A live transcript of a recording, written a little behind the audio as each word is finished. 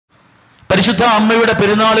പരിശുദ്ധ അമ്മയുടെ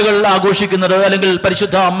പെരുന്നാളുകൾ ആഘോഷിക്കുന്നത്, അല്ലെങ്കിൽ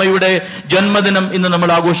പരിശുദ്ധ അമ്മയുടെ ജന്മദിനം ഇന്ന് നമ്മൾ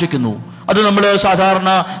ആഘോഷിക്കുന്നു. അത് നമ്മൾ സാധാരണ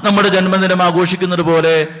നമ്മുടെ ജന്മദിനം ആഘോഷിക്കുന്നത്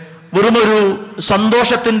പോലെ വെറുമൊരു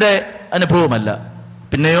സന്തോഷത്തിന്റെ അനുഭവമല്ല.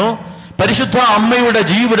 പിന്നെയോ പരിശുദ്ധ അമ്മയുടെ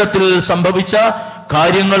ജീവിതത്തിൽ സംഭവിച്ച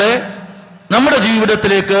കാര്യങ്ങളെ നമ്മുടെ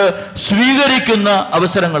ജീവിതത്തിലേക്ക് സ്വീകരിക്കുന്ന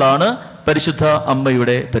അവസരങ്ങളാണ് പരിശുദ്ധ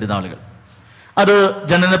അമ്മയുടെ പെരുന്നാളുകൾ. അത്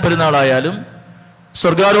ജനന പെരുന്നാളായാലും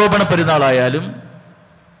സ്വർഗാരോപണ പെരുന്നാളായാലും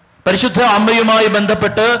പരിശുദ്ധ അമ്മയുമായി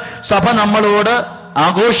ബന്ധപ്പെട്ട് സഭ നമ്മളോട്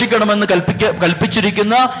ആഘോഷിക്കണമെന്ന്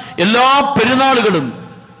കൽപ്പിച്ചിരിക്കുന്ന എല്ലാ പെരുന്നാളുകളും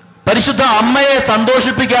പരിശുദ്ധ അമ്മയെ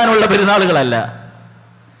സന്തോഷിപ്പിക്കാനുള്ള പെരുന്നാളുകളല്ല.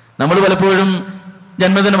 നമ്മൾ പലപ്പോഴും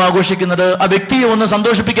ജന്മദിനം ആഘോഷിക്കുന്നത് ആ വ്യക്തിയെ ഒന്ന്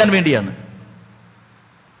സന്തോഷിപ്പിക്കാൻ വേണ്ടിയാണ്.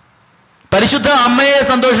 പരിശുദ്ധ അമ്മയെ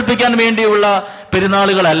സന്തോഷിപ്പിക്കാൻ വേണ്ടിയുള്ള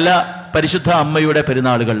പെരുന്നാളുകളല്ല പരിശുദ്ധ അമ്മയുടെ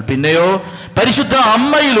പെരുന്നാളുകൾ. പിന്നെയോ പരിശുദ്ധ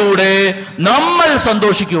അമ്മയിലൂടെ നമ്മൾ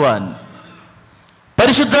സന്തോഷിക്കുവാൻ,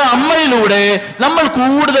 പരിശുദ്ധ അമ്മയിലൂടെ നമ്മൾ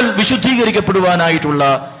കൂടുതൽ വിശുദ്ധീകരിക്കപ്പെടുവാനായിട്ടുള്ള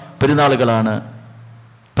പെരുന്നാളുകളാണ്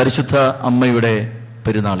പരിശുദ്ധ അമ്മയുടെ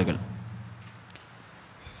പെരുന്നാളുകൾ.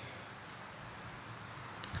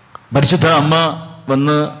 പരിശുദ്ധ അമ്മ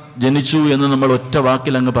വന്ന് ജനിച്ചു എന്ന് നമ്മൾ ഒറ്റ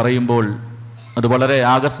വാക്കിൽ അങ്ങ് പറയുമ്പോൾ അത് വളരെ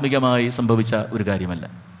ആകസ്മികമായി സംഭവിച്ച ഒരു കാര്യമല്ല.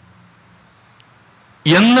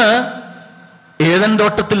 എന്ന് ഏദൻ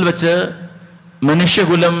തോട്ടത്തിൽ വെച്ച്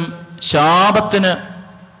മനുഷ്യകുലം ശാപത്തിന്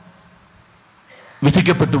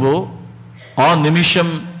വിധിക്കപ്പെട്ടുവോ ആ നിമിഷം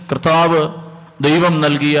കർത്താവ് ദൈവം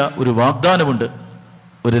നൽകിയ ഒരു വാഗ്ദാനമുണ്ട്,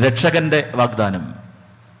 ഒരു രക്ഷകന്റെ വാഗ്ദാനം.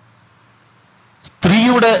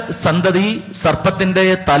 സ്ത്രീയുടെ സന്തതി സർപ്പത്തിന്റെ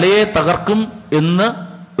തലയെ തകർക്കും എന്ന്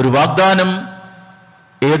ഒരു വാഗ്ദാനം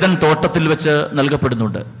ഏദൻ തോട്ടത്തിൽ വെച്ച്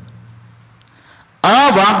നൽകപ്പെടുന്നുണ്ട്. ആ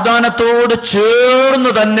വാഗ്ദാനത്തോട്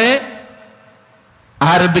ചേർന്ന് തന്നെ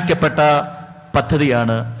ആരംഭിക്കപ്പെട്ട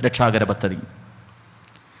പദ്ധതിയാണ് രക്ഷാകര പദ്ധതി.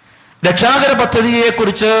 രക്ഷാകര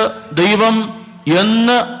പദ്ധതിയെക്കുറിച്ച് ദൈവം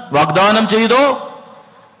എന്ന് വാഗ്ദാനം ചെയ്തോ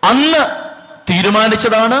അന്ന്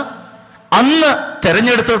തീരുമാനിച്ചതാണ്, അന്ന്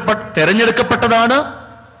തെരഞ്ഞെടുക്കപ്പെട്ടതാണ്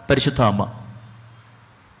പരിശുദ്ധ അമ്മ.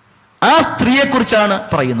 ആ സ്ത്രീയെക്കുറിച്ചാണ്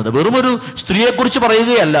പറയുന്നത്. വെറുമൊരു സ്ത്രീയെക്കുറിച്ച്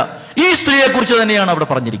പറയുകയല്ല, ഈ സ്ത്രീയെക്കുറിച്ച് തന്നെയാണ് അവിടെ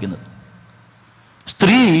പറഞ്ഞിരിക്കുന്നത്.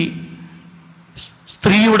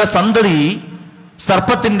 സ്ത്രീയുടെ സന്തതി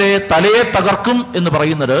സർപ്പത്തിന്റെ തലയെ തകർക്കും എന്ന്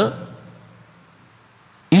പറയുന്നത്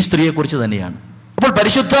ഈ സ്ത്രീയെക്കുറിച്ച് തന്നെയാണ്. അപ്പോൾ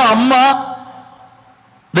പരിശുദ്ധ അമ്മ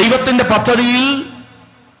ദൈവത്തിന്റെ പദ്ധതിയിൽ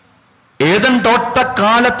ഏദൻ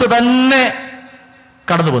തോട്ടക്കാലത്ത് തന്നെ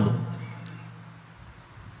കടന്നു വന്നു.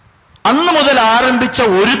 അന്ന് മുതൽ ആരംഭിച്ച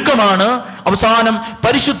ഒരുക്കമാണ് അവസാനം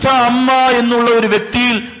പരിശുദ്ധ അമ്മ എന്നുള്ള ഒരു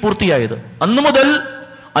വ്യക്തിയിൽ പൂർത്തിയായത്. അന്നു മുതൽ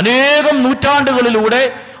അനേകം നൂറ്റാണ്ടുകളിലൂടെ,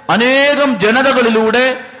 അനേകം ജനതകളിലൂടെ,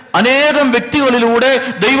 അനേകം വ്യക്തികളിലൂടെ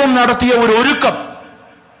ദൈവം നടത്തിയ ഒരു ഒരുക്കം,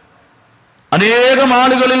 അനേകം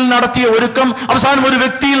ആളുകളിൽ നടത്തിയ ഒരുക്കം അവസാനം ഒരു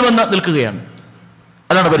വ്യക്തിയിൽ വന്ന് നിൽക്കുകയാണ്.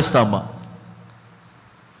 അതാണ് പരിശുദ്ധ അമ്മ.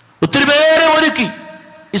 ഒത്തിരി പേരെ ഒരുക്കി,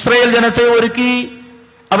 ഇസ്രായേൽ ജനത്തെ ഒരുക്കി,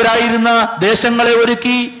 അവരായിരുന്ന ദേശങ്ങളെ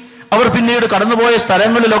ഒരുക്കി, അവർ പിന്നീട് കടന്നുപോയ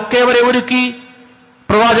സ്ഥലങ്ങളിലൊക്കെ അവരെ ഒരുക്കി,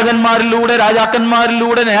 പ്രവാചകന്മാരിലൂടെ,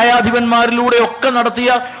 രാജാക്കന്മാരിലൂടെ, ന്യായാധിപന്മാരിലൂടെ ഒക്കെ നടത്തിയ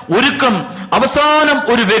ഒരുക്കം അവസാനം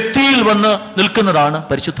ഒരു വ്യക്തിയിൽ വന്ന് നിൽക്കുന്നതാണ്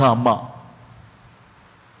പരിശുദ്ധ അമ്മ.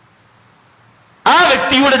 ആ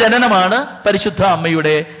വ്യക്തിയുടെ ജനനമാണ് പരിശുദ്ധ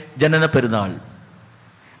അമ്മയുടെ ജനന പെരുന്നാൾ.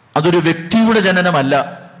 അതൊരു വ്യക്തിയുടെ ജനനമല്ല,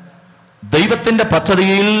 ദൈവത്തിന്റെ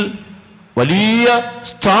പദ്ധതിയിൽ വലിയ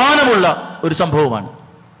സ്ഥാനമുള്ള ഒരു സംഭവമാണ്.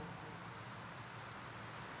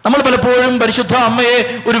 നമ്മൾ പലപ്പോഴും പരിശുദ്ധ അമ്മയെ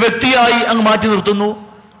ഒരു വ്യക്തിയായി അങ്ങ് മാറ്റി നിർത്തുന്നു,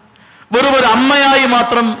 വെറും ഒരു അമ്മയായി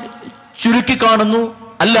മാത്രം ചുരുക്കി കാണുന്നു.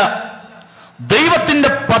 അല്ല, ദൈവത്തിന്റെ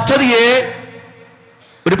പദ്ധതിയെ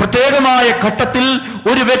ഒരു പ്രത്യേകമായ ഘട്ടത്തിൽ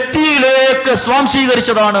ഒരു വ്യക്തിയിലേക്ക്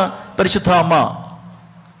സ്വാംശീകരിച്ചതാണ് പരിശുദ്ധ അമ്മ.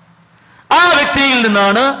 ആ വ്യക്തിയിൽ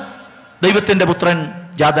നിന്നാണ് ദൈവത്തിന്റെ പുത്രൻ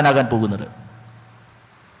ജാതനാകാൻ പോകുന്നത്.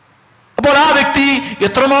 അപ്പോൾ ആ വ്യക്തി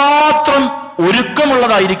എത്രമാത്രം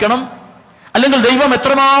ഒരുക്കമുള്ളതായിരിക്കണം, അല്ലെങ്കിൽ ദൈവം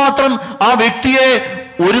എത്രമാത്രം ആ വ്യക്തിയെ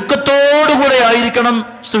ഒരുക്കത്തോടുകൂടെ ആയിരിക്കണം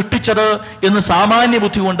സൃഷ്ടിച്ചത് എന്ന് സാമാന്യ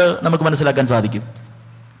ബുദ്ധി കൊണ്ട് നമുക്ക് മനസ്സിലാക്കാൻ സാധിക്കും.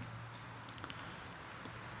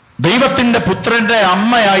 ദൈവത്തിന്റെ പുത്രന്റെ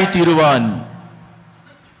അമ്മയായി തീരുവാൻ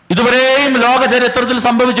ഇതുവരെയും ലോക ചരിത്രത്തിൽ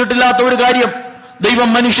സംഭവിച്ചിട്ടില്ലാത്ത ഒരു കാര്യം. ദൈവം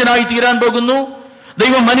മനുഷ്യനായി തീരാൻ പോകുന്നു.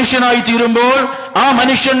 ദൈവം മനുഷ്യനായി തീരുമ്പോൾ ആ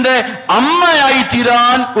മനുഷ്യന്റെ അമ്മയായി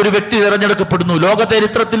തീരാൻ ഒരു വ്യക്തി തിരഞ്ഞെടുക്കപ്പെടുന്നു. ലോക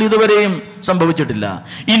ചരിത്രത്തിൽ ഇതുവരെയും സംഭവിച്ചിട്ടില്ല,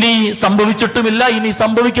 ഇനി സംഭവിച്ചിട്ടുമില്ല, ഇനി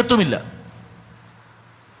സംഭവിക്കത്തുമില്ല.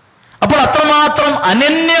 അപ്പോൾ അത്രമാത്രം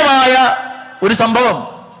അനന്യമായ ഒരു സംഭവം,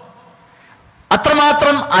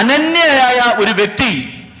 അത്രമാത്രം അനന്യയായ ഒരു വ്യക്തി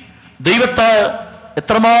ദൈവത്തെ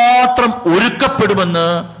എത്രമാത്രം ഒരുക്കപ്പെടുമെന്ന്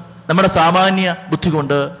നമ്മുടെ സാമാന്യ ബുദ്ധി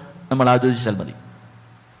കൊണ്ട് നമ്മൾ ആലോചിച്ചാൽ മതി.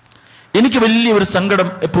 എനിക്ക് വലിയൊരു സങ്കടം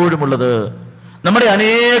എപ്പോഴും ഉള്ളത്, നമ്മുടെ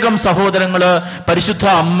അനേകം സഹോദരങ്ങള് പരിശുദ്ധ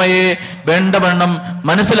അമ്മയെ വേണ്ടവണ്ണം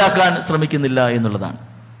മനസ്സിലാക്കാൻ ശ്രമിക്കുന്നില്ല എന്നുള്ളതാണ്.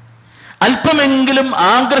 അല്പമെങ്കിലും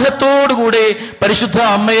ആഗ്രഹത്തോടുകൂടെ പരിശുദ്ധ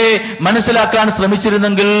അമ്മയെ മനസ്സിലാക്കാൻ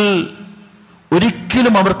ശ്രമിച്ചിരുന്നെങ്കിൽ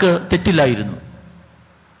ഒരിക്കലും അവർക്ക് തെറ്റില്ലായിരുന്നു.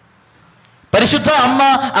 പരിശുദ്ധ അമ്മ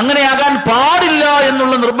അങ്ങനെയാകാൻ പാടില്ല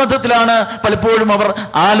എന്നുള്ള നിർബന്ധത്തിലാണ് പലപ്പോഴും അവർ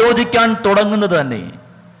ആലോചിക്കാൻ തുടങ്ങുന്നത് തന്നെ.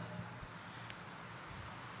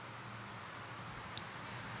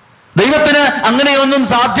 ദൈവത്തിന് അങ്ങനെയൊന്നും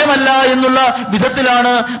സാധ്യമല്ല എന്നുള്ള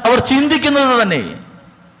വിധത്തിലാണ് അവർ ചിന്തിക്കുന്നത് തന്നെ.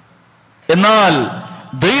 എന്നാൽ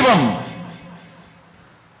ദൈവം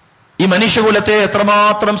ഈ മനുഷ്യകുലത്തെ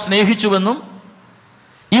എത്രമാത്രം സ്നേഹിച്ചുവെന്നും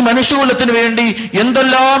ഈ മനുഷ്യകുലത്തിന് വേണ്ടി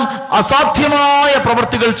എന്തെല്ലാം അസാധ്യമായ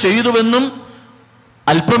പ്രവൃത്തികൾ ചെയ്തുവെന്നും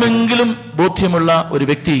അല്പമെങ്കിലും ബോധ്യമുള്ള ഒരു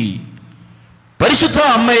വ്യക്തി പരിശുദ്ധ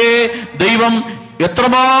അമ്മയെ ദൈവം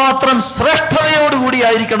എത്രമാത്രം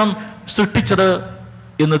ശ്രേഷ്ഠതയോടുകൂടിയായിരിക്കണം സൃഷ്ടിച്ചത്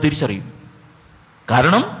എന്ന് തിരിച്ചറിയും.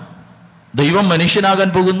 കാരണം ദൈവം മനുഷ്യനാകാൻ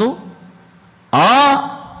പോകുന്നു. ആ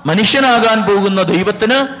മനുഷ്യനാകാൻ പോകുന്ന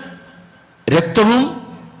ദൈവത്തിന് രക്തവും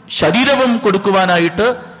ശരീരവും കൊടുക്കുവാനായിട്ട്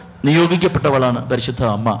നിയോഗിക്കപ്പെട്ടവളാണ് പരിശുദ്ധ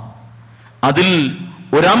അമ്മ. അതിൽ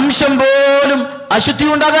ഒരംശം പോലും അശുദ്ധി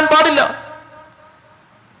ഉണ്ടാകാൻ പാടില്ല.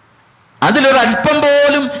 അതിലൊരല്പം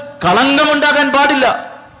പോലും കളങ്കമുണ്ടാകാൻ പാടില്ല.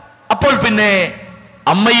 അപ്പോൾ പിന്നെ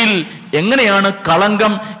അമ്മയിൽ എങ്ങനെയാണ്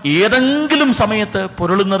കളങ്കം ഏതെങ്കിലും സമയത്ത്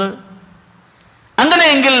പൊരുളുന്നത്?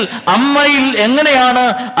 അങ്ങനെയെങ്കിൽ അമ്മയിൽ എങ്ങനെയാണ്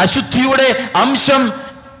അശുദ്ധിയുടെ അംശം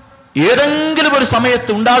ഏതെങ്കിലും ഒരു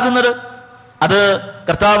സമയത്ത് ഉണ്ടാകുന്നത്? അത്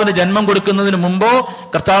കർത്താവിന് ജന്മം കൊടുക്കുന്നതിന് മുമ്പോ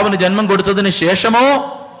കർത്താവിന് ജന്മം കൊടുത്തതിന് ശേഷമോ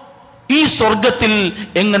ഈ സ്വർഗത്തിൽ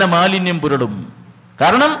എങ്ങനെ മാലിന്യം പുരളും?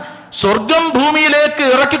 കാരണം സ്വർഗം ഭൂമിയിലേക്ക്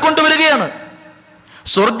ഇറക്കിക്കൊണ്ടുവരികയാണ്.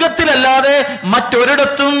 സ്വർഗത്തിലല്ലാതെ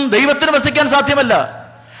മറ്റൊരിടത്തും ദൈവത്തിന് വസിക്കാൻ സാധ്യമല്ല.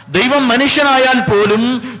 ദൈവം മനുഷ്യനായാൽ പോലും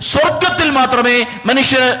സ്വർഗത്തിൽ മാത്രമേ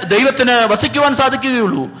ദൈവത്തിന് വസിക്കുവാൻ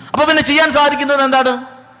സാധിക്കുകയുള്ളൂ. അപ്പൊ പിന്നെ ചെയ്യാൻ സാധിക്കുന്നത് എന്താണ്?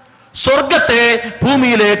 സ്വർഗത്തെ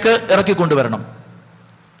ഭൂമിയിലേക്ക് ഇറക്കിക്കൊണ്ടുവരണം.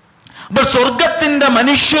 അപ്പോൾ സ്വർഗത്തിന്റെ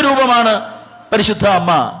മനുഷ്യരൂപമാണ് പരിശുദ്ധ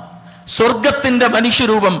അമ്മ. സ്വർഗത്തിന്റെ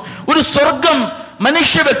മനുഷ്യരൂപം. ഒരു സ്വർഗം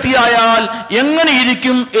മനുഷ്യ വ്യക്തിയായാൽ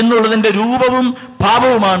എങ്ങനെയിരിക്കും എന്നുള്ളതിന്റെ രൂപവും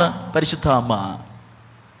ഭാവവുമാണ് പരിശുദ്ധ അമ്മ.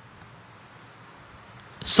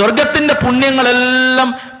 സ്വർഗത്തിന്റെ പുണ്യങ്ങളെല്ലാം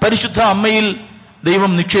പരിശുദ്ധ അമ്മയിൽ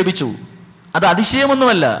ദൈവം നിക്ഷേപിച്ചു. അത്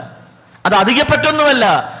അതിശയമൊന്നുമല്ല, അത് അധികപ്പെട്ടൊന്നുമല്ല,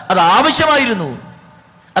 അത് ആവശ്യമായിരുന്നു.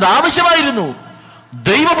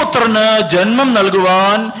 ദൈവപുത്രന് ജന്മം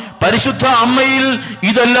നൽകുവാൻ പരിശുദ്ധ അമ്മയിൽ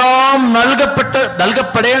ഇതെല്ലാം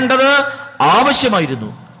നൽകപ്പെടേണ്ടത് ആവശ്യമായിരുന്നു.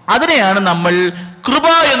 അതിനെയാണ് നമ്മൾ കൃപ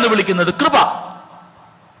എന്ന് വിളിക്കുന്നത്. കൃപ.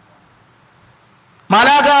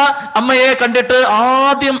 മാലാഖ അമ്മയെ കണ്ടിട്ട്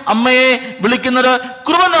ആദ്യം അമ്മയെ വിളിക്കുന്നത്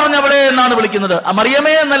കൃപ നിറഞ്ഞവളെ എന്നാണ് വിളിക്കുന്നത്.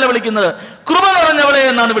 മറിയമേ എന്നല്ല വിളിക്കുന്നത്, കൃപ നിറഞ്ഞവളെ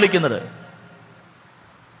എന്നാണ് വിളിക്കുന്നത്.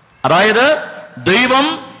 അതായത് ദൈവം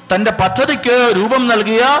തന്റെ പദ്ധതിക്ക് രൂപം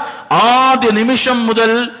നൽകിയ ആദ്യ നിമിഷം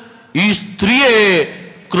മുതൽ ഈ സ്ത്രീയെ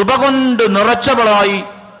കൃപ കൊണ്ട് നിറച്ചവളായി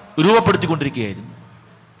രൂപപ്പെടുത്തിക്കൊണ്ടിരിക്കുകയായിരുന്നു.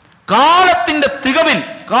 കാലത്തിന്റെ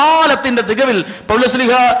തികവിൽ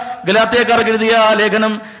പൗലോസ്ലീഹ ഗലാത്യക്കാർക്ക് എഴുതിയ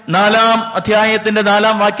ലേഖനം 4-ാം അധ്യായത്തിന്റെ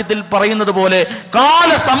 4-ാം വാക്യത്തിൽ പറയുന്നത് പോലെ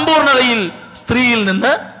കാലസമ്പൂർണതയിൽ സ്ത്രീയിൽ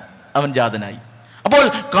നിന്ന് അവൻ ജാതനായി. അപ്പോൾ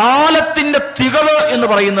കാലത്തിന്റെ തികവ് എന്ന്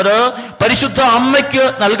പറയുന്നത് പരിശുദ്ധ അമ്മയ്ക്ക്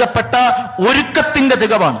നൽകപ്പെട്ട ഒരുക്കത്തിന്റെ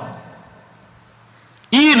തികവാണ്.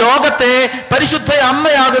 ഈ ലോകത്തെ പരിശുദ്ധ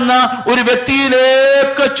അമ്മയാകുന്ന ഒരു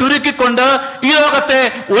വ്യക്തിയിലേക്ക് ചുരുക്കിക്കൊണ്ട് ഈ ലോകത്തെ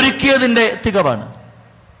ഒരുക്കിയതിന്റെ തികവാണ്.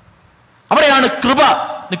 അവിടെയാണ് കൃപ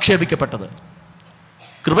നിക്ഷേപിക്കപ്പെട്ടത്.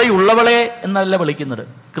 കൃപയുള്ളവളെ എന്നല്ല വിളിക്കുന്നത്,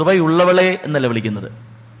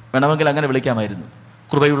 വേണമെങ്കിൽ അങ്ങനെ വിളിക്കാമായിരുന്നു.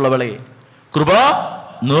 കൃപയുള്ളവളെ, കൃപ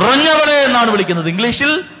നിറഞ്ഞവളെ എന്നാണ് വിളിക്കുന്നത്.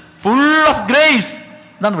 ഇംഗ്ലീഷിൽ ഫുൾ ഓഫ് ഗ്രേസ്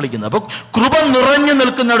എന്നാണ് വിളിക്കുന്നത്. അപ്പൊ കൃപ നിറഞ്ഞു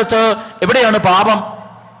നിൽക്കുന്നിടത്ത് എവിടെയാണ്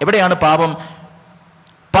പാപം?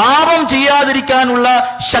 പാപം ചെയ്യാതിരിക്കാനുള്ള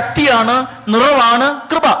ശക്തിയാണ്, നിറവാണ്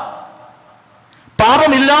കൃപ.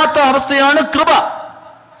 പാപമില്ലാത്ത അവസ്ഥയാണ് കൃപ.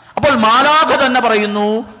 അപ്പോൾ മാലാഖ തന്നെ പറയുന്നു,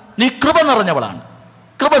 നീ കൃപ നിറഞ്ഞവളാണ്.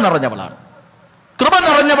 കൃപ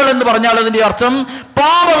നിറഞ്ഞവൾ എന്ന് പറഞ്ഞാൽ അതിന്റെ അർത്ഥം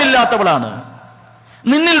പാപമില്ലാത്തവളാണ്.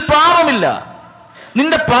 നിന്നിൽ പാപമില്ല.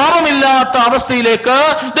 നിന്റെ പാപമില്ലാത്ത അവസ്ഥയിലേക്ക്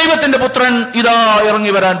ദൈവത്തിന്റെ പുത്രൻ ഇതാ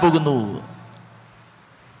ഇറങ്ങി വരാൻ പോകുന്നു.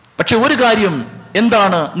 പക്ഷെ ഒരു കാര്യം,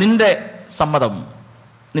 എന്താണ് നിന്റെ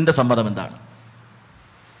സമ്മതം എന്താണ്?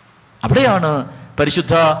 അവിടെയാണ്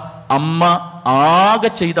പരിശുദ്ധ അമ്മ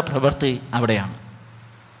ആകെ ചെയ്ത പ്രവൃത്തി. അവിടെയാണ്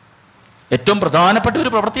ഏറ്റവും പ്രധാനപ്പെട്ട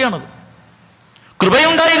ഒരു പ്രവൃത്തിയാണത്.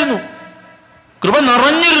 കൃപയുണ്ടായിരുന്നു, കൃപ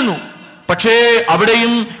നിറഞ്ഞിരുന്നു. പക്ഷേ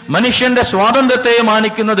അവിടെയും മനുഷ്യന്റെ സ്വാതന്ത്ര്യത്തെ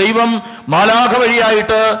മാനിക്കുന്ന ദൈവം മാലാഖ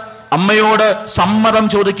വഴിയായിട്ട് അമ്മയോട് സമ്മതം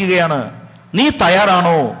ചോദിക്കുകയാണ്. നീ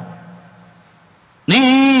തയ്യാറാണോ നീ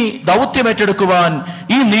ഈ ദൗത്യം ഏറ്റെടുക്കുവാൻ,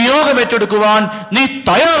 ഈ നിയോഗം ഏറ്റെടുക്കുവാൻ നീ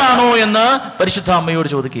തയ്യാറാണോ എന്ന് പരിശുദ്ധ അമ്മയോട്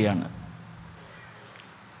ചോദിക്കുകയാണ്.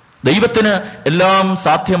 ദൈവത്തിന് എല്ലാം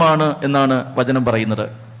സാധ്യമാണ് എന്നാണ് വചനം പറയുന്നത്.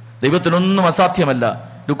 ദൈവത്തിനൊന്നും അസാധ്യമല്ല.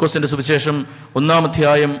 ലൂക്കോസിന്റെ സുവിശേഷം 1-ാം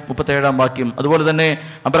അധ്യായം 37-ാം വാക്യം. അതുപോലെ തന്നെ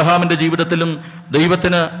അബ്രഹാമിന്റെ ജീവിതത്തിലും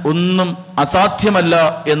ദൈവത്തിന് ഒന്നും അസാധ്യമല്ല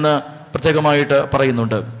എന്ന് പ്രത്യേകമായിട്ട്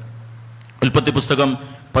പറയുന്നുണ്ട്. ഉൽപ്പത്തി പുസ്തകം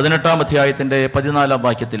 18-ാം അധ്യായത്തിന്റെ 14-ാം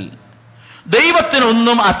വാക്യത്തിൽ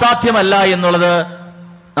ദൈവത്തിനൊന്നും അസാധ്യമല്ല എന്നുള്ളത്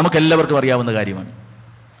നമുക്കെല്ലാവർക്കും അറിയാവുന്ന കാര്യമാണ്.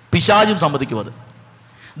 പിശാചും സമ്മതിക്കും അത്.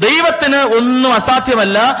 ദൈവത്തിന് ഒന്നും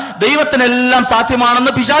അസാധ്യമല്ല, ദൈവത്തിനെല്ലാം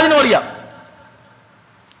സാധ്യമാണെന്ന് പിശാചിനും അറിയാം.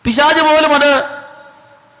 പിശാച് പോലും അത്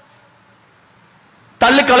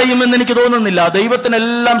തള്ളിക്കളയുമെന്ന് എനിക്ക് തോന്നുന്നില്ല.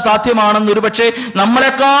 ദൈവത്തിനെല്ലാം സാധ്യമാണെന്ന് ഒരുപക്ഷെ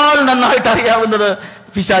നമ്മളെക്കാൾ നന്നായിട്ട് അറിയാവുന്നത്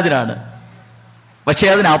പിശാചിനാണ്. പക്ഷെ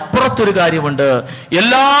അതിനപ്പുറത്തൊരു കാര്യമുണ്ട്.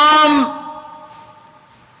 എല്ലാം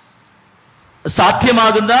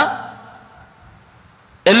സാധ്യമാകുന്ന,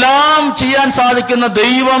 എല്ലാം ചെയ്യാൻ സാധിക്കുന്ന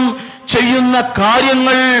ദൈവം ചെയ്യുന്ന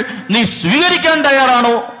കാര്യങ്ങൾ നീ സ്വീകരിക്കാൻ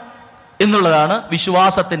തയ്യാറാണോ എന്നുള്ളതാണ്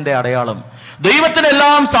വിശ്വാസത്തിന്റെ അടയാളം.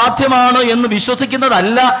 ദൈവത്തിനെല്ലാം സാധ്യമാണ് എന്ന്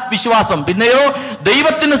വിശ്വസിക്കുന്നതല്ല വിശ്വാസം. പിന്നെയോ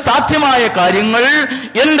ദൈവത്തിന് സാധ്യമായ കാര്യങ്ങൾ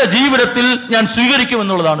എൻ്റെ ജീവിതത്തിൽ ഞാൻ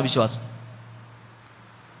സ്വീകരിക്കുമെന്നുള്ളതാണ് വിശ്വാസം.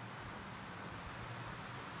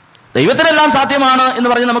 ദൈവത്തിനെല്ലാം സാധ്യമാണ് എന്ന്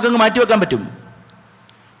പറഞ്ഞ് നമുക്കങ്ങ് മാറ്റിവെക്കാൻ പറ്റും.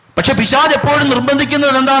 പക്ഷെ പിശാച് എപ്പോഴും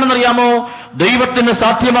നിർബന്ധിക്കുന്നത് എന്താണെന്നറിയാമോ? ദൈവത്തിന്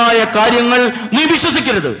സാധ്യമായ കാര്യങ്ങൾ നീ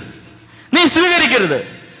വിശ്വസിക്കരുത്, നീ സ്വീകരിക്കരുത്,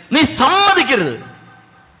 നീ സമ്മതിക്കരുത്.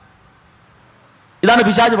 ഇതാണ്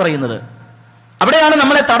പിശാച് പറയുന്നത്. അവിടെയാണ്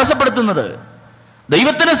നമ്മളെ തടസ്സപ്പെടുത്തുന്നത്.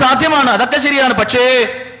 ദൈവത്തിന് സാധ്യമാണ്, അതൊക്കെ ശരിയാണ്, പക്ഷേ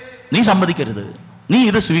നീ സമ്മതിക്കരുത്, നീ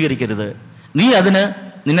ഇത് സ്വീകരിക്കരുത്, നീ അതിന്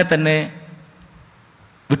നിന്നെ തന്നെ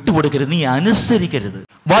വിട്ടുകൊടുക്കരുത്, നീ അനുസരിക്കരുത്.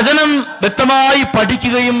 വചനം വ്യക്തമായി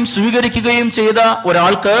പഠിക്കുകയും സ്വീകരിക്കുകയും ചെയ്ത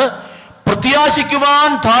ഒരാൾക്ക് പ്രത്യാശിക്കുവാൻ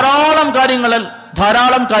ധാരാളം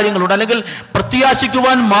കാര്യങ്ങളുണ്ട്, അല്ലെങ്കിൽ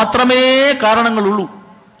പ്രത്യാശിക്കുവാൻ മാത്രമേ കാരണങ്ങളുള്ളൂ.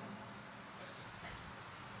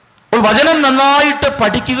 അപ്പോൾ വചനം നന്നായിട്ട്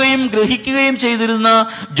പഠിക്കുകയും ഗ്രഹിക്കുകയും ചെയ്തിരുന്ന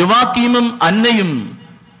ജോവാക്കീമും അന്നയും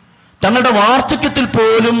തങ്ങളുടെ വാർദ്ധക്യത്തിൽ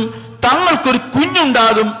പോലും തങ്ങൾക്കൊരു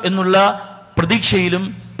കുഞ്ഞുണ്ടാകും എന്നുള്ള പ്രതീക്ഷയിലും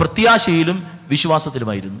പ്രത്യാശയിലും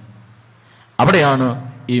വിശ്വാസത്തിലുമായിരുന്നു. അവിടെയാണ്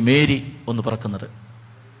ഈ മേരി ഒന്ന് പിറക്കുന്നത്.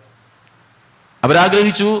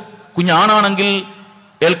 അവരാഗ്രഹിച്ചു കുഞ്ഞാണാണെങ്കിൽ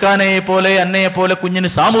എൽക്കാനയെ പോലെ അന്നയെ പോലെ കുഞ്ഞിന്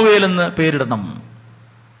സാമുവേൽ എന്ന് പേരിടണം,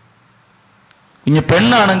 കുഞ്ഞ്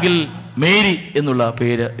പെണ്ണാണെങ്കിൽ മേരി എന്നുള്ള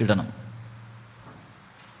പേര് ഇടണം.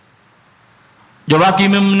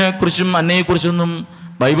 ജോവാക്കീമിനെ കുറിച്ചും അന്നയെ കുറിച്ചൊന്നും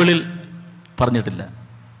ബൈബിളിൽ പറഞ്ഞിട്ടില്ല.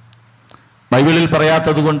 ബൈബിളിൽ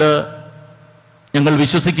പറയാത്തത് കൊണ്ട് ഞങ്ങൾ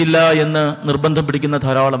വിശ്വസിക്കില്ല എന്ന് നിർബന്ധം പിടിക്കുന്ന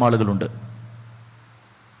ധാരാളം ആളുകളുണ്ട്.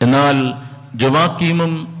 എന്നാൽ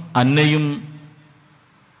ജോവാക്കീമും അന്നയും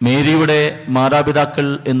മേരിയുടെ മാതാപിതാക്കൾ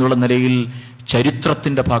എന്നുള്ള നിലയിൽ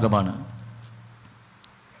ചരിത്രത്തിന്റെ ഭാഗമാണ്.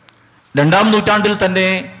 2-ാം നൂറ്റാണ്ടിൽ തന്നെ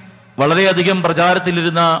വളരെയധികം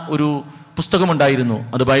പ്രചാരത്തിലിരുന്ന ഒരു പുസ്തകമുണ്ടായിരുന്നു.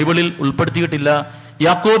 അത് ബൈബിളിൽ ഉൾപ്പെടുത്തിയിട്ടില്ല.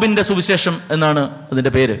 യാക്കോബിന്റെ സുവിശേഷം എന്നാണ്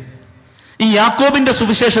അതിന്റെ പേര്. ഈ യാക്കോബിന്റെ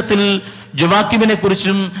സുവിശേഷത്തിൽ ജോവാക്കീമിനെ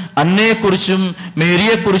കുറിച്ചും അന്നയെക്കുറിച്ചും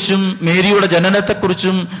മേരിയെക്കുറിച്ചും മേരിയുടെ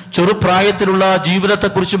ജനനത്തെക്കുറിച്ചും ചെറുപ്രായത്തിലുള്ള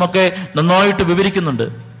ജീവിതത്തെക്കുറിച്ചുമൊക്കെ നന്നായിട്ട് വിവരിക്കുന്നുണ്ട്.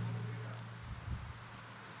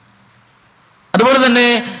 അതുപോലെ തന്നെ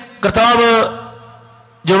കർത്താവ്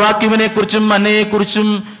ജോവാക്കീമിനെ കുറിച്ചും അന്നയെക്കുറിച്ചും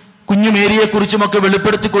കുഞ്ഞു മേരിയെക്കുറിച്ചുമൊക്കെ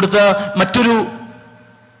വെളിപ്പെടുത്തി കൊടുത്ത മറ്റൊരു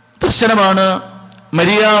ദർശനമാണ്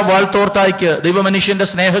മരിയ വാൾത്തോർത്തായ്ക്ക് ദൈവമനുഷ്യന്റെ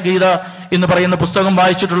സ്നേഹഗീത എന്ന് പറയുന്ന പുസ്തകം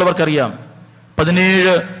വായിച്ചിട്ടുള്ളവർക്കറിയാം.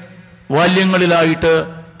 17 വാല്യങ്ങളിലായിട്ട്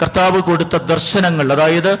കർത്താവ് കൊടുത്ത ദർശനങ്ങൾ,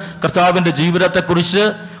 അതായത് കർത്താവിന്റെ ജീവിതത്തെക്കുറിച്ച്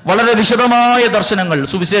വളരെ വിശദമായ ദർശനങ്ങൾ,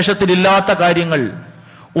 സുവിശേഷത്തിലില്ലാത്ത കാര്യങ്ങൾ,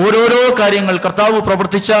 ഓരോരോ കാര്യങ്ങൾ, കർത്താവ്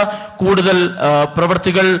പ്രവർത്തിച്ച കൂടുതൽ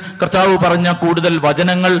പ്രവൃത്തികൾ, കർത്താവ് പറഞ്ഞ കൂടുതൽ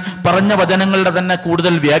വചനങ്ങൾ, പറഞ്ഞ വചനങ്ങളുടെ തന്നെ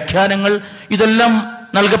കൂടുതൽ വ്യാഖ്യാനങ്ങൾ, ഇതെല്ലാം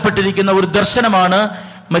നൽകപ്പെട്ടിരിക്കുന്ന ഒരു ദർശനമാണ്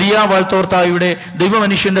മരിയ വാൾത്തോർത്തായുടെ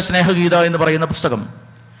ദൈവമനുഷ്യന്റെ സ്നേഹഗീത എന്ന് പറയുന്ന പുസ്തകം.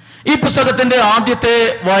 ഈ പുസ്തകത്തിന്റെ ആദ്യത്തെ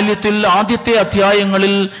വാല്യത്തിൽ, ആദ്യത്തെ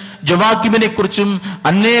അധ്യായങ്ങളിൽ ജോവാക്കീമിനെ കുറിച്ചും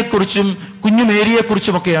അന്നയെക്കുറിച്ചും കുഞ്ഞു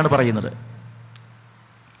മേരിയെക്കുറിച്ചുമൊക്കെയാണ് പറയുന്നത്.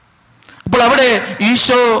 അപ്പോൾ അവിടെ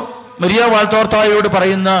ഈശോ മരിയ വാൾത്തോർത്തായോട്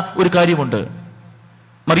പറയുന്ന ഒരു കാര്യമുണ്ട്.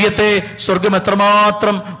 മറിയത്തെ സ്വർഗം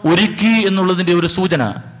എത്രമാത്രം ഒരുക്കി എന്നുള്ളതിന്റെ ഒരു സൂചന.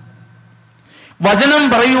 വചനം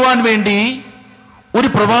പറയുവാൻ വേണ്ടി ഒരു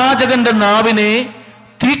പ്രവാചകന്റെ നാവിനെ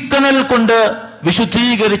തീക്കനൽ കൊണ്ട്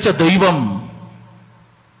വിശുദ്ധീകരിച്ച ദൈവം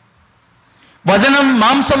വചനം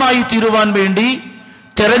മാംസമായി തീരുവാൻ വേണ്ടി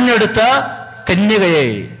തെരഞ്ഞെടുത്ത കന്യകയെ,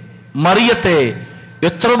 മറിയത്തെ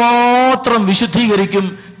എത്രമാത്രം വിശുദ്ധീകരിക്കും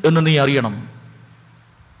എന്ന് നീ അറിയണം.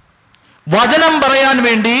 വചനം പറയാൻ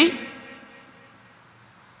വേണ്ടി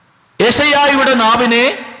യെശയ്യായുടെ നാവിനെ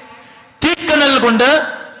തീക്കനൽ കൊണ്ട്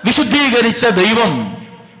വിശുദ്ധീകരിച്ച ദൈവം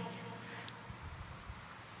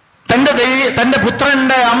തന്റെ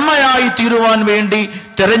പുത്രന്റെ അമ്മയായി തീരുവാൻ വേണ്ടി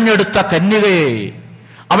തിരഞ്ഞെടുത്ത കന്യകയെ,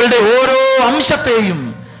 അവളുടെ ഓരോ അംശത്തെയും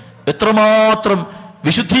എത്രമാത്രം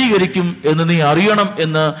വിശുദ്ധീകരിക്കും എന്ന് നീ അറിയണം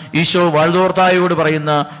എന്ന് ഈശോ വാഴ്ത്തോർത്തായോട്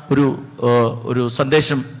പറയുന്ന ഒരു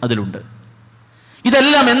സന്ദേശം അതിലുണ്ട്.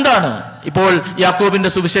 ഇതെല്ലാം എന്താണ്? ഇപ്പോൾ യാക്കോബിന്റെ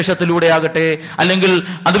സുവിശേഷത്തിലൂടെ ആകട്ടെ, അല്ലെങ്കിൽ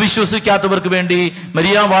അത് വിശ്വസിക്കാത്തവർക്ക് വേണ്ടി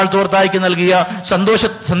മരിയ വാഴ്ത്തോർത്തായ്ക്ക് നൽകിയ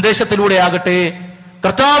സന്ദേശത്തിലൂടെ ആകട്ടെ,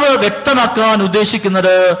 കർത്താവ് വ്യക്തമാക്കാൻ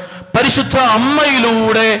ഉദ്ദേശിക്കുന്നത് പരിശുദ്ധ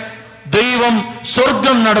അമ്മയിലൂടെ ദൈവം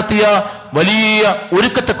സ്വർഗം നടത്തിയ വലിയ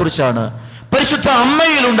ഒരുക്കത്തെക്കുറിച്ചാണ്. പരിശുദ്ധ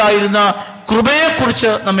അമ്മയിലുണ്ടായിരുന്ന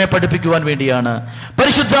കൃപയെക്കുറിച്ച് നമ്മെ പഠിപ്പിക്കുവാൻ വേണ്ടിയാണ്.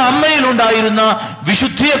 പരിശുദ്ധ അമ്മയിലുണ്ടായിരുന്ന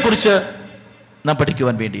വിശുദ്ധിയെക്കുറിച്ച് നാം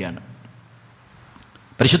പഠിക്കുവാൻ വേണ്ടിയാണ്.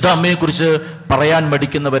 പരിശുദ്ധ അമ്മയെക്കുറിച്ച് പറയാൻ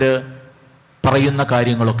മടിക്കുന്നവര് പറയുന്ന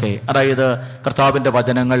കാര്യങ്ങളൊക്കെ, അതായത് കർത്താവിന്റെ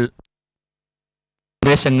വചനങ്ങൾ,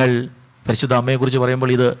 ഉപദേശങ്ങൾ, പരിശുദ്ധ അമ്മയെക്കുറിച്ച്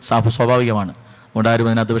പറയുമ്പോൾ ഇത് സ്വാഭാവികമാണ്, അതുകൊണ്ട് ആരും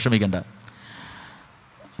അതിനകത്ത് വിഷമിക്കേണ്ട.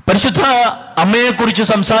 പരിശുദ്ധ അമ്മയെക്കുറിച്ച്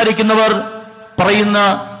സംസാരിക്കുന്നവർ പറയുന്ന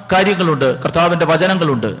കാര്യങ്ങളുണ്ട്, കർത്താവിന്റെ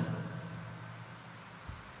വചനങ്ങളുണ്ട്.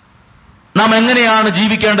 നാം എങ്ങനെയാണ്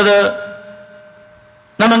ജീവിക്കേണ്ടത്,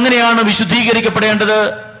 നാം എങ്ങനെയാണ് വിശുദ്ധീകരിക്കപ്പെടേണ്ടത്,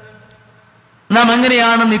 നാം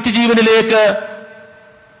എങ്ങനെയാണ് നിത്യജീവനിലേക്ക്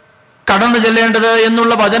കടന്നു ചെല്ലേണ്ടത്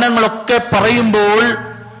എന്നുള്ള വചനങ്ങളൊക്കെ പറയുമ്പോൾ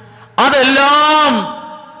അതെല്ലാം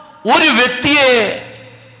ഒരു വ്യക്തിയെ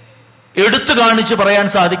എടുത്തു കാണിച്ച് പറയാൻ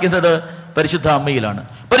സാധിക്കുന്നത് പരിശുദ്ധ അമ്മയിലാണ്.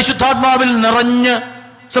 പരിശുദ്ധാത്മാവിൽ നിറഞ്ഞ്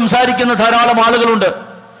സംസാരിക്കുന്ന ധാരാളം ആളുകളുണ്ട്.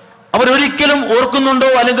 അവരൊരിക്കലും ഓർക്കുന്നുണ്ടോ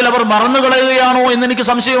അല്ലെങ്കിൽ അവർ മറന്നുകളയുകയാണോ എന്നെനിക്ക്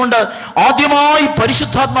സംശയമുണ്ട്. ആദ്യമായി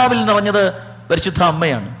പരിശുദ്ധാത്മാവിൽ നിറഞ്ഞത് പരിശുദ്ധ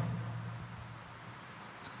അമ്മയാണ്.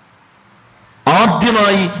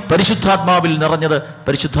 ആദ്യമായി പരിശുദ്ധാത്മാവിൽ നിറഞ്ഞത്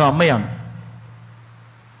പരിശുദ്ധ അമ്മയാണ്.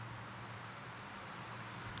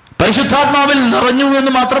 പരിശുദ്ധാത്മാവിൽ നിറഞ്ഞു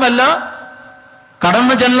എന്ന് മാത്രമല്ല,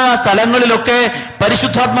 കടന്നു ചെന്ന സ്ഥലങ്ങളിലൊക്കെ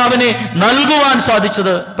പരിശുദ്ധാത്മാവിനെ നൽകുവാൻ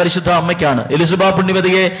സാധിച്ചത് പരിശുദ്ധ അമ്മയ്ക്കാണ്. എലിസബാ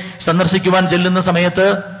പുണ്യവതിയെ സന്ദർശിക്കുവാൻ ചെല്ലുന്ന സമയത്ത്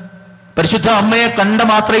പരിശുദ്ധ അമ്മയെ കണ്ട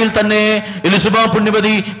മാത്രയിൽ തന്നെ എലിസബാ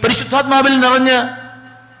പുണ്യവതി പരിശുദ്ധാത്മാവിൽ നിറഞ്ഞ്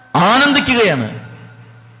ആനന്ദിക്കുകയാണ്.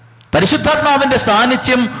 പരിശുദ്ധാത്മാവിന്റെ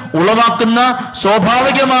സാന്നിധ്യം ഉളവാക്കുന്ന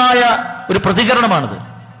സ്വാഭാവികമായ ഒരു പ്രതികരണമാണിത്.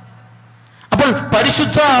 അപ്പോൾ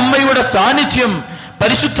പരിശുദ്ധ അമ്മയുടെ സാന്നിധ്യം,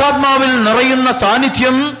 പരിശുദ്ധാത്മാവിൽ നിറയുന്ന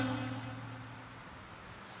സാന്നിധ്യം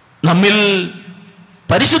നമ്മിൽ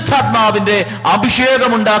പരിശുദ്ധാത്മാവിന്റെ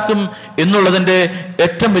അഭിഷേകമുണ്ടാക്കും എന്നുള്ളതിന്റെ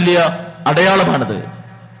ഏറ്റവും വലിയ അടയാളമാണിത്.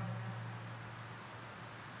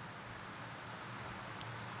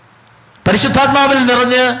 പരിശുദ്ധാത്മാവിൽ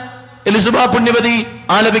നിറഞ്ഞ് എലിസബാ പുണ്യവതി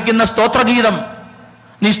ആലപിക്കുന്ന സ്തോത്രഗീതം,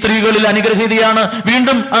 നീ സ്ത്രീകളിൽ അനുഗ്രഹീതയാണ്.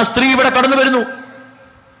 വീണ്ടും ആ സ്ത്രീ ഇവിടെ കടന്നു വരുന്നു.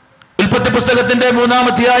 ഉൽപ്പത്തി പുസ്തകത്തിന്റെ 3-ാം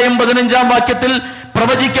അധ്യായം 15-ാം വാക്യത്തിൽ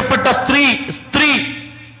പ്രവചിക്കപ്പെട്ട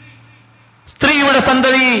സ്ത്രീയുടെ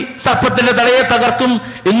സന്തതി സർപ്പത്തിന്റെ തലയെ തകർക്കും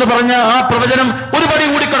എന്ന് പറഞ്ഞ ആ പ്രവചനം ഒരു പടി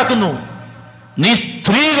കൂടി കടക്കുന്നു. നീ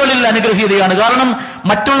സ്ത്രീകളിൽ അനുഗ്രഹീതയാണ്. കാരണം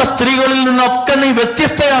മറ്റുള്ള സ്ത്രീകളിൽ നിന്നൊക്കെ നീ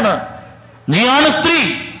വ്യത്യസ്തയാണ്. നീയാണ് സ്ത്രീ.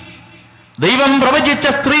 ദൈവം പ്രവചിച്ച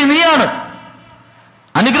സ്ത്രീ നീയാണ്.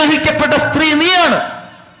 അനുഗ്രഹിക്കപ്പെട്ട സ്ത്രീ നീയാണ്.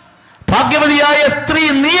 ഭാഗ്യവതിയായ സ്ത്രീ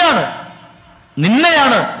നീയാണ്.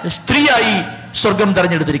 നിന്നെയാണ് സ്ത്രീയായി സ്വർഗം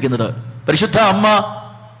തെരഞ്ഞെടുത്തിരിക്കുന്നത്. പരിശുദ്ധ അമ്മ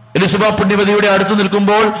എലിസബാ പുണ്യവതിയുടെ അടുത്ത്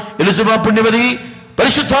നിൽക്കുമ്പോൾ എലിസബാ പുണ്യവതി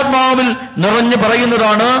പരിശുദ്ധാത്മാവിൽ നിറഞ്ഞു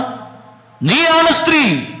പറയുന്നതാണ്, നീയാണ് സ്ത്രീ.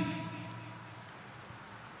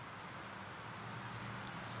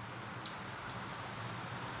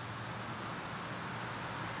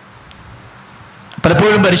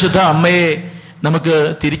 പലപ്പോഴും പരിശുദ്ധ അമ്മയെ നമുക്ക്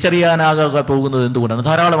തിരിച്ചറിയാനാകാതെ പോകുന്നത് എന്തുകൊണ്ടാണ്?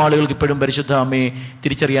 ധാരാളം ആളുകൾക്ക് ഇപ്പോഴും പരിശുദ്ധ അമ്മയെ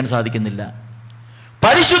തിരിച്ചറിയാൻ സാധിക്കുന്നില്ല.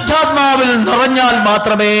 പരിശുദ്ധാത്മാവിൽ നിറഞ്ഞാൽ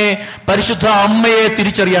മാത്രമേ പരിശുദ്ധ അമ്മയെ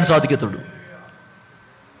തിരിച്ചറിയാൻ സാധിക്കത്തുള്ളൂ.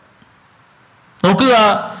 നോക്കുക,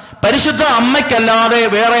 പരിശുദ്ധ അമ്മയ്ക്കല്ലാതെ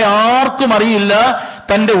വേറെ ആർക്കും അറിയില്ല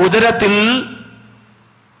തൻ്റെ ഉദരത്തിൽ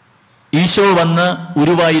ഈശോ വന്ന്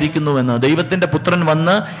ഉരുവായിരിക്കുന്നുവെന്ന്, ദൈവത്തിന്റെ പുത്രൻ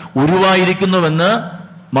വന്ന് ഉരുവായിരിക്കുന്നുവെന്ന്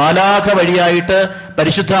മാലാഖ വഴിയായിട്ട്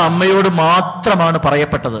പരിശുദ്ധ അമ്മയോട് മാത്രമാണ്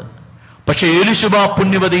പറയപ്പെട്ടത്. പക്ഷെ എലിസബാ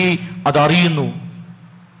പുണ്യവതി അതറിയുന്നു.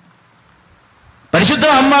 പരിശുദ്ധ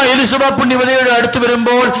അമ്മ എലിസബാ പുണ്യവതിയുടെ അടുത്ത്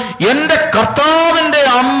വരുമ്പോൾ എന്റെ കർത്താവിന്റെ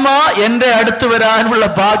അമ്മ എന്റെ അടുത്ത് വരാനുള്ള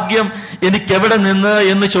ഭാഗ്യം എനിക്ക് എവിടെ നിന്ന്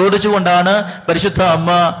എന്ന് ചോദിച്ചുകൊണ്ടാണ്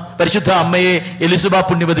പരിശുദ്ധ അമ്മയെ എലിസബാ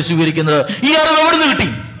പുണ്യവതി സ്വീകരിക്കുന്നത്. ഈ അറിവ് എവിടെ നിന്ന് കിട്ടി?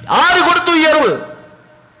 ആര് കൊടുത്തു ഈ അറിവ്?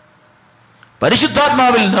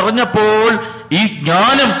 പരിശുദ്ധാത്മാവിൽ നിറഞ്ഞപ്പോൾ ഈ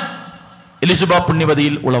ജ്ഞാനം എലിസബാ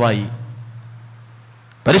പുണ്യവതിയിൽ ഉളവായി.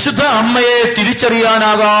 പരിശുദ്ധ അമ്മയെ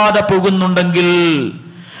തിരിച്ചറിയാനാകാതെ പോകുന്നുണ്ടെങ്കിൽ,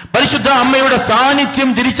 പരിശുദ്ധ അമ്മയുടെ സാന്നിധ്യം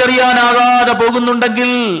തിരിച്ചറിയാനാകാതെ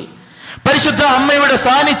പോകുന്നുണ്ടെങ്കിൽ, പരിശുദ്ധ അമ്മയുടെ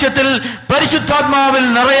സാന്നിധ്യത്തിൽ പരിശുദ്ധാത്മാവിൽ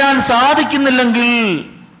നിറയാൻ സാധിക്കുന്നില്ലെങ്കിൽ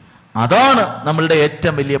അതാണ് നമ്മളുടെ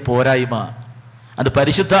ഏറ്റവും വലിയ പോരായ്മ. അത്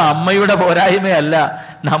പരിശുദ്ധ അമ്മയുടെ പോരായ്മയല്ല,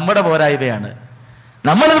 നമ്മുടെ പോരായ്മയാണ്.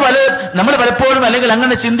 നമ്മൾ പലപ്പോഴും, അല്ലെങ്കിൽ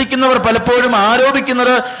അങ്ങനെ ചിന്തിക്കുന്നവർ പലപ്പോഴും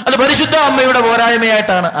ആരോപിക്കുന്നത് അത് പരിശുദ്ധ അമ്മയുടെ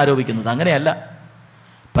പോരായ്മയായിട്ടാണ് ആരോപിക്കുന്നത്. അങ്ങനെയല്ല.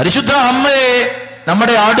 പരിശുദ്ധ അമ്മയെ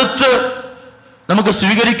നമ്മുടെ അടുത്ത് നമുക്ക്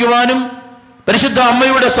സ്വീകരിക്കുവാനും പരിശുദ്ധ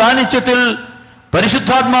അമ്മയുടെ സാന്നിധ്യത്തിൽ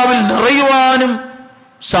പരിശുദ്ധാത്മാവിൽ നിറയുവാനും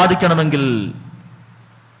സാധിക്കണമെങ്കിൽ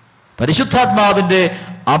പരിശുദ്ധാത്മാവിന്റെ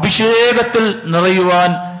അഭിഷേകത്തിൽ നിറയുവാൻ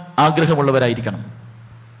ആഗ്രഹമുള്ളവരായിരിക്കണം.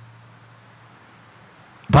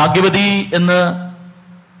 ഭാഗ്യവതി എന്ന്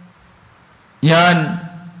ഞാൻ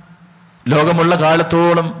ലോകമുള്ള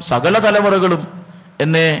കാലത്തോളം സകല തലമുറകളും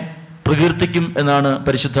എന്നെ പ്രകീർത്തിക്കും എന്നാണ്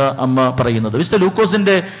പരിശുദ്ധ അമ്മ പറയുന്നത്. വിശുദ്ധ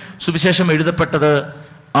ലൂക്കോസിന്റെ സുവിശേഷം എഴുതപ്പെട്ടത്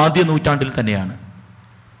ആദ്യ നൂറ്റാണ്ടിൽ തന്നെയാണ്.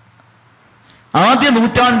 ആദ്യ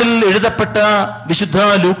നൂറ്റാണ്ടിൽ എഴുതപ്പെട്ട വിശുദ്ധ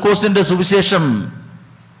ലൂക്കോസിന്റെ സുവിശേഷം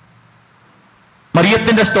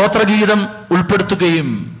മറിയത്തിന്റെ സ്തോത്രഗീതം ഉൾപ്പെടുത്തുകയും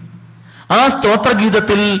ആ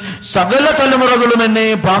സ്തോത്രഗീതത്തിൽ സകല തലമുറകളും എന്നെ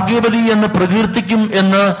ഭാഗ്യവതി എന്ന് പ്രകീർത്തിക്കും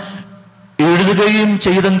എന്ന് എഴുതുകയും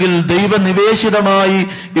ചെയ്തെങ്കിൽ, ദൈവനിവേശിതമായി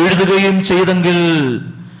എഴുതുകയും ചെയ്തെങ്കിൽ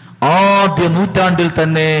ആദ്യ നൂറ്റാണ്ടിൽ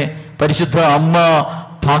തന്നെ പരിശുദ്ധ അമ്മ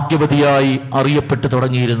ഭാഗ്യവതിയായി അറിയപ്പെട്ടു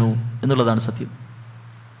തുടങ്ങിയിരുന്നു എന്നുള്ളതാണ് സത്യം.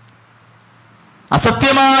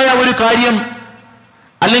 അസത്യമായ ഒരു കാര്യം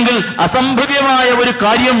അല്ലെങ്കിൽ അസംഭവ്യമായ ഒരു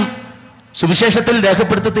കാര്യം സുവിശേഷത്തിൽ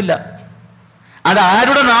രേഖപ്പെടുത്തത്തില്ല. അത്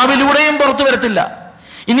ആരുടെ നാവിലൂടെയും പുറത്തു വരത്തില്ല.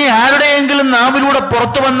 ഇനി ആരുടെയെങ്കിലും നാവിലൂടെ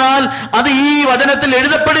പുറത്തു വന്നാൽ അത് ഈ വചനത്തിൽ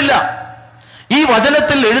എഴുതപ്പെടില്ല. ഈ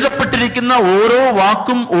വചനത്തിൽ എഴുതപ്പെട്ടിരിക്കുന്ന ഓരോ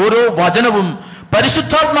വാക്കും ഓരോ വചനവും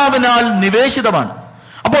പരിശുദ്ധാത്മാവിനാൽ നിവേശിതമാണ്.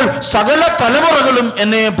 അപ്പോൾ സകല തലമുറകളും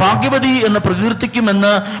എന്നെ ഭാഗ്യവതി എന്ന്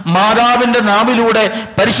പ്രകീർത്തിക്കുമെന്ന് മാതാവിന്റെ നാവിലൂടെ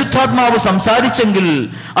പരിശുദ്ധാത്മാവ് സംസാരിച്ചെങ്കിൽ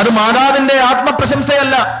അത് മാതാവിന്റെ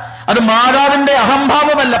ആത്മപ്രശംസയല്ല, അത് മാതാവിന്റെ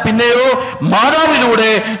അഹംഭാവമല്ല, പിന്നെയോ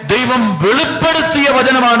മാതാവിലൂടെ ദൈവം വെളിപ്പെടുത്തിയ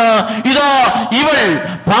വചനമാണ്. ഇതാ ഇവൾ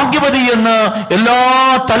ഭാഗ്യവതി എന്ന് എല്ലാ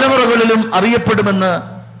തലമുറകളിലും അറിയപ്പെടുമെന്ന്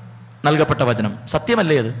നൽകപ്പെട്ട വചനം.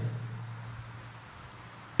 സത്യമല്ലേ അത്?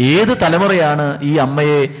 ഏത് തലമുറയാണ് ഈ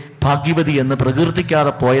അമ്മയെ ഭാഗ്യവതി എന്ന്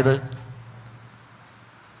പ്രകീർത്തിക്കാതെ പോയത്?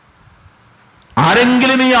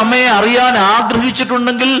 ആരെങ്കിലും ഈ അമ്മയെ അറിയാൻ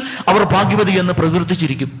ആഗ്രഹിച്ചിട്ടുണ്ടെങ്കിൽ അവർ ഭാഗ്യവതി എന്ന്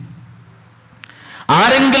പ്രകീർത്തിച്ചിരിക്കും.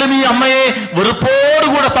 ആരെങ്കിലും ഈ അമ്മയെ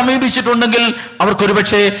വെറുപ്പോടുകൂടെ സമീപിച്ചിട്ടുണ്ടെങ്കിൽ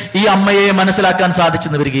അവർക്കൊരുപക്ഷെ ഈ അമ്മയെ മനസ്സിലാക്കാൻ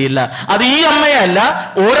സാധിച്ചെന്ന് വരികയില്ല. അത് ഈ അമ്മയല്ല,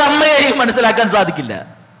 ഒരമ്മയെയും മനസ്സിലാക്കാൻ സാധിക്കില്ല.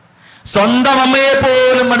 സ്വന്തം അമ്മയെ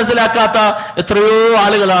പോലും മനസ്സിലാക്കാത്ത എത്രയോ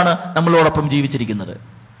ആളുകളാണ് നമ്മളോടൊപ്പം ജീവിച്ചിരിക്കുന്നത്.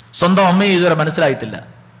 സ്വന്തം അമ്മയെ ഇതുവരെ മനസ്സിലായിട്ടില്ല.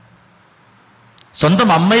 സ്വന്തം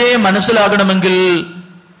അമ്മയെ മനസ്സിലാകണമെങ്കിൽ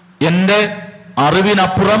എൻ്റെ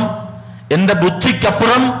അറിവിനപ്പുറം, എൻ്റെ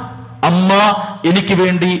ബുദ്ധിക്കപ്പുറം അമ്മ എനിക്ക്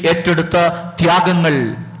വേണ്ടി ഏറ്റെടുത്ത ത്യാഗങ്ങൾ,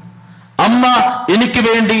 അമ്മ എനിക്ക്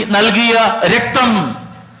വേണ്ടി നൽകിയ രക്തം,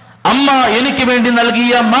 അമ്മ എനിക്ക് വേണ്ടി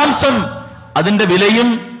നൽകിയ മാംസം, അതിൻ്റെ വിലയും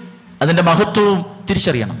അതിൻ്റെ മഹത്വവും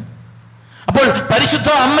തിരിച്ചറിയണം. അപ്പോൾ പരിശുദ്ധ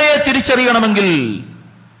അമ്മയെ തിരിച്ചറിയണമെങ്കിൽ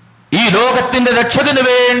ഈ ലോകത്തിന്റെ രക്ഷകന്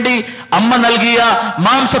വേണ്ടി അമ്മ നൽകിയ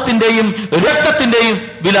മാംസത്തിന്റെയും രക്തത്തിന്റെയും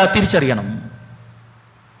വില തിരിച്ചറിയണം.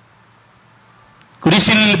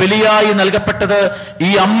 കുരിശിൽ ബലിയായി നൽകപ്പെട്ടത് ഈ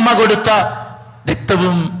അമ്മ കൊടുത്ത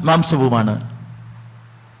രക്തവും മാംസവുമാണ്.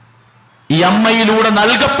 ഈ അമ്മയിലൂടെ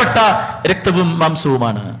നൽകപ്പെട്ട രക്തവും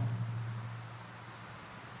മാംസവുമാണ്.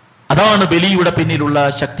 അതാണ് ബലിയുടെ പിന്നിലുള്ള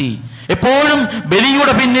ശക്തി. എപ്പോഴും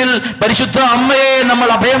ബലിയുടെ പിന്നിൽ പരിശുദ്ധ അമ്മയെ നമ്മൾ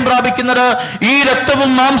അഭയം പ്രാപിക്കുന്നത് ഈ രക്തവും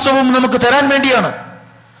മാംസവും നമുക്ക് തരാൻ വേണ്ടിയാണ്.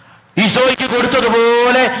 ഈശോയ്ക്ക്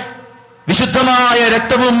കൊടുത്തതുപോലെ വിശുദ്ധമായ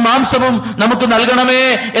രക്തവും മാംസവും നമുക്ക് നൽകണമേ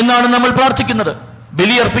എന്നാണ് നമ്മൾ പ്രാർത്ഥിക്കുന്നത്.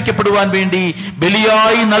 ബലി അർപ്പിക്കപ്പെടുവാൻ വേണ്ടി,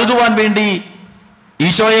 ബലിയായി നൽകുവാൻ വേണ്ടി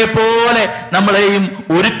ഈശോയെ പോലെ നമ്മളെയും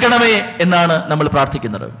ഒരുക്കണമേ എന്നാണ് നമ്മൾ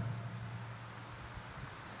പ്രാർത്ഥിക്കുന്നത്.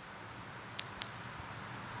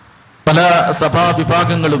 പല സഭാ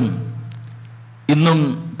വിഭാഗങ്ങളും ഇന്നും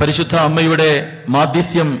പരിശുദ്ധ അമ്മയുടെ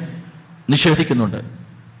മാധ്യസ്യം നിഷേധിക്കുന്നുണ്ട്.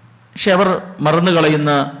 പക്ഷെ അവർ മറന്നു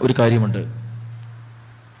കളയുന്ന ഒരു കാര്യമുണ്ട്.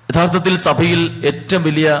 യഥാർത്ഥത്തിൽ സഭയിൽ ഏറ്റവും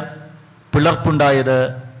വലിയ പിളർപ്പുണ്ടായത്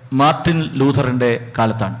മാർട്ടിൻ ലൂഥറിന്റെ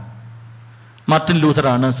കാലത്താണ്. മാർട്ടിൻ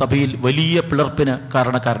ലൂഥറാണ് സഭയിൽ വലിയ പിളർപ്പിന്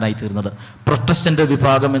കാരണക്കാരനായി തീർന്നത്. പ്രൊട്ടസ്റ്റന്റ്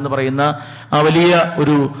വിഭാഗം എന്ന് പറയുന്ന ആ വലിയ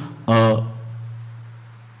ഒരു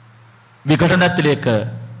വിഘടനത്തിലേക്ക്,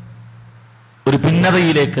 ഒരു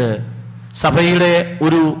ഭിന്നതയിലേക്ക്, സഭയുടെ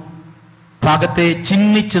ഒരു ഭാഗത്തെ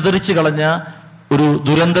ചിന്നിച്ചിതറിച്ചു കളഞ്ഞ ഒരു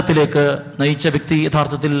ദുരന്തത്തിലേക്ക് നയിച്ച വ്യക്തി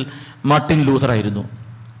യഥാർത്ഥത്തിൽ മാർട്ടിൻ ലൂഥർ ആയിരുന്നു.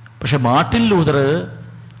 പക്ഷെ മാർട്ടിൻ ലൂഥർ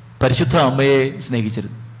പരിശുദ്ധ അമ്മയെ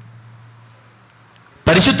സ്നേഹിച്ചിരുന്നു.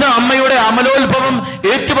 പരിശുദ്ധ അമ്മയുടെ അമലോത്ഭവം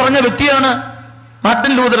ഏറ്റുപറഞ്ഞ വ്യക്തിയാണ്.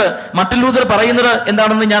 മാർട്ടിൻ ലൂതർ പറയുന്നത്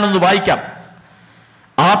എന്താണെന്ന് ഞാനൊന്ന് വായിക്കാം.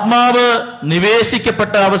 ആത്മാവ്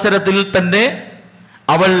നിവേശിക്കപ്പെട്ട അവസരത്തിൽ തന്നെ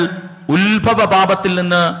അവൾ ഉത്ഭവ പാപത്തിൽ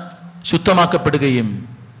നിന്ന് ശുദ്ധമാക്കപ്പെടുകയും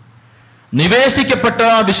നിവേശിക്കപ്പെട്ട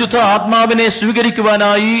വിശുദ്ധ ആത്മാവിനെ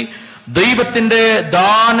സ്വീകരിക്കുവാനായി ദൈവത്തിന്റെ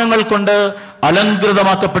ദാനങ്ങൾ കൊണ്ട്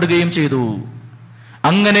അലങ്കൃതമാക്കപ്പെടുകയും ചെയ്തു.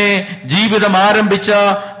 അങ്ങനെ ജീവിതം ആരംഭിച്ച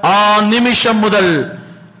ആ നിമിഷം മുതൽ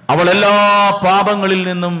അവൾ എല്ലാ പാപങ്ങളിൽ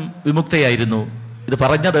നിന്നും വിമുക്തയായിരുന്നു. ഇത്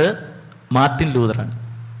പറഞ്ഞത് മാർട്ടിൻ ലൂതറാണ്.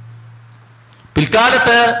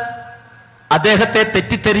 പിൽക്കാലത്ത് അദ്ദേഹത്തെ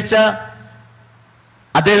തെറ്റിദ്ധരിച്ച,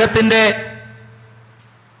 അദ്ദേഹത്തിന്റെ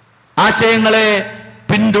ആശയങ്ങളെ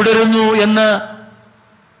പിന്തുടരുന്നു എന്ന്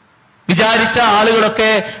വിചാരിച്ച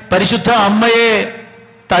ആളുകളൊക്കെ പരിശുദ്ധ അമ്മയെ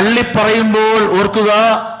തള്ളിപ്പറയുമ്പോൾ ഓർക്കുക,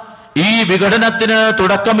 ഈ വിഘടനത്തിന്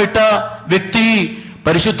തുടക്കമിട്ട വ്യക്തി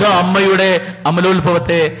പരിശുദ്ധ അമ്മയുടെ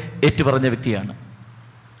അമലോത്ഭവത്തെ ഏറ്റുപറഞ്ഞ വ്യക്തിയാണ്.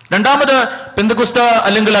 രണ്ടാമത് പെന്തക്കോസ്ത്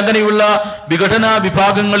അല്ലെങ്കിൽ അങ്ങനെയുള്ള വിഘടന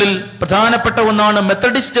വിഭാഗങ്ങളിൽ പ്രധാനപ്പെട്ട ഒന്നാണ്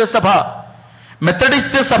മെത്തഡിസ്റ്റ് സഭ.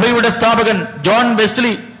 മെത്തഡിസ്റ്റ് സഭയുടെ സ്ഥാപകൻ ജോൺ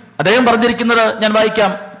വെസ്ലി അദ്ദേഹം പറഞ്ഞിരിക്കുന്നത് ഞാൻ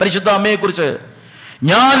വായിക്കാം പരിശുദ്ധ അമ്മയെക്കുറിച്ച്.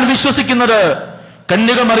 ഞാൻ വിശ്വസിക്കുന്നത്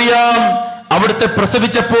കന്യക മറിയാം അവിടുത്തെ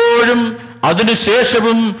പ്രസവിച്ചപ്പോഴും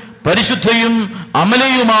അതിനുശേഷവും പരിശുദ്ധയും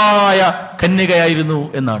അമലയുമായ കന്യകയായിരുന്നു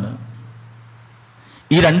എന്നാണ്.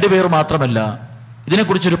 ഈ രണ്ടുപേർ മാത്രമല്ല,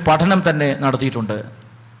 ഇതിനെക്കുറിച്ചൊരു പഠനം തന്നെ നടത്തിയിട്ടുണ്ട്.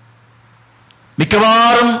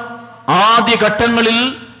 മിക്കവാറും ആദ്യഘട്ടങ്ങളിൽ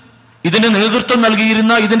ഇതിന് നേതൃത്വം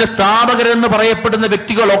നൽകിയിരുന്ന ഇതിന്റെ സ്ഥാപകരെന്ന് പറയപ്പെടുന്ന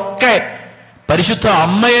വ്യക്തികളൊക്കെ പരിശുദ്ധ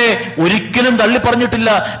അമ്മയെ ഒരിക്കലും തള്ളിപ്പറഞ്ഞിട്ടില്ല.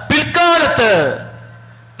 പിൽക്കാലത്ത്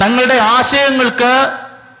തങ്ങളുടെ ആശയങ്ങൾക്ക്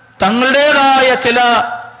തങ്ങളുടേതായ ചില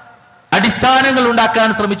അടിസ്ഥാനങ്ങൾ ഉണ്ടാക്കാൻ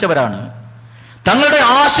ശ്രമിച്ചവരാണ്. തങ്ങളുടെ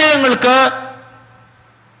ആശയങ്ങൾക്ക്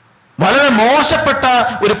വളരെ മോശപ്പെട്ട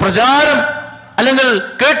ഒരു പ്രചാരം അല്ലെങ്കിൽ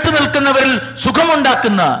കേട്ടു നിൽക്കുന്നവരിൽ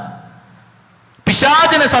സുഖമുണ്ടാക്കുന്ന,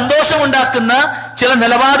 പിശാചിന് സന്തോഷമുണ്ടാക്കുന്ന ചില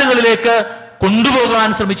നിലപാടുകളിലേക്ക് കൊണ്ടുപോകാൻ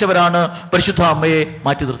ശ്രമിച്ചവരാണ് പരിശുദ്ധ അമ്മയെ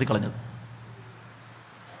മാറ്റി നിർത്തി കളഞ്ഞത്.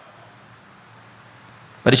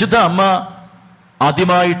 പരിശുദ്ധ അമ്മ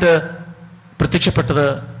ആദ്യമായിട്ട് പ്രത്യക്ഷപ്പെട്ടത്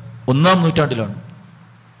 1-ാം നൂറ്റാണ്ടിലാണ്.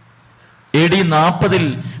 AD 40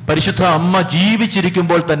 പരിശുദ്ധ അമ്മ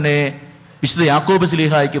ജീവിച്ചിരിക്കുമ്പോൾ തന്നെ വിശുദ്ധ യാക്കോബ്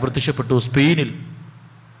ശ്ലീഹായ്ക്ക് പ്രത്യക്ഷപ്പെട്ടു. സ്പെയിനിൽ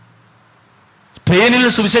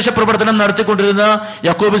സുവിശേഷ പ്രവർത്തനം നടത്തിക്കൊണ്ടിരുന്ന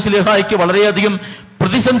യാക്കോബ് ശ്ലീഹായ്ക്ക് വളരെയധികം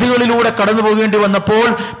പ്രതിസന്ധികളിലൂടെ കടന്നു പോകേണ്ടി വന്നപ്പോൾ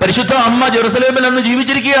പരിശുദ്ധ അമ്മ ജെറുസലേമിൽ അന്ന്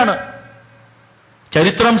ജീവിച്ചിരിക്കുകയാണ്.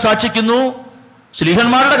 ചരിത്രം സാക്ഷിക്കുന്നു,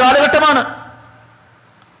 ശ്ലീഹന്മാരുടെ കാലഘട്ടമാണ്.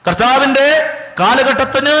 കർത്താവിന്റെ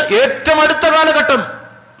കാലഘട്ടത്തിന് ഏറ്റവും അടുത്ത കാലഘട്ടം,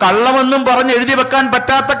 കള്ളമെന്നും പറഞ്ഞ് എഴുതി വെക്കാൻ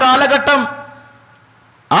പറ്റാത്ത കാലഘട്ടം.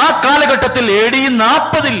 ആ കാലഘട്ടത്തിൽ AD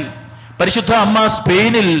 40 പരിശുദ്ധ അമ്മ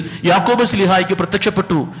സ്പെയിനിൽ യാക്കോബ് ശ്ലീഹായ്ക്ക്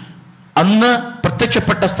പ്രത്യക്ഷപ്പെട്ടു. അന്ന്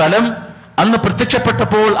പ്രത്യക്ഷപ്പെട്ട സ്ഥലം, അന്ന്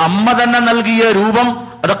പ്രത്യക്ഷപ്പെട്ടപ്പോൾ അമ്മ തന്നെ നൽകിയ രൂപം,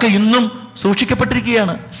 അതൊക്കെ ഇന്നും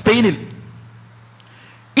സൂക്ഷിക്കപ്പെട്ടിരിക്കുകയാണ് സ്പെയിനിൽ.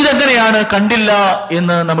 ഇതെങ്ങനെയാണ് കണ്ടില്ല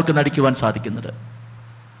എന്ന് നമുക്ക് നടിക്കുവാൻ സാധിക്കുന്നത്?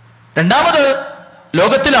 രണ്ടാമത്,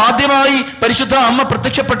 ലോകത്തിൽ ആദ്യമായി പരിശുദ്ധ അമ്മ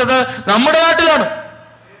പ്രത്യക്ഷപ്പെട്ടത് നമ്മുടെ നാട്ടിലാണ്.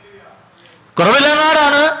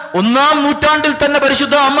 കുറവിലങ്ങാടാണ് 1-ാം നൂറ്റാണ്ടിൽ തന്നെ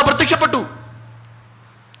പരിശുദ്ധ അമ്മ പ്രത്യക്ഷപ്പെട്ടു.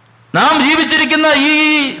 നാം ജീവിച്ചിരിക്കുന്ന ഈ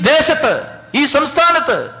ദേശത്ത്, ഈ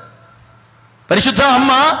സംസ്ഥാനത്ത് പരിശുദ്ധ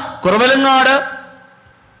അമ്മ കുറവലങ്ങാട്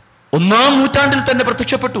 1-ാം നൂറ്റാണ്ടിൽ തന്നെ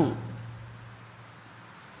പ്രത്യക്ഷപ്പെട്ടു.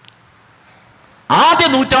 ആദ്യ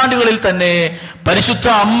നൂറ്റാണ്ടുകളിൽ തന്നെ പരിശുദ്ധ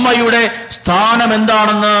അമ്മയുടെ സ്ഥാനം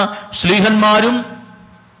എന്താണെന്ന് ശ്ലീഹന്മാരും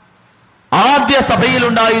ആദ്യ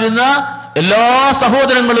സഭയിലുണ്ടായിരുന്ന എല്ലാ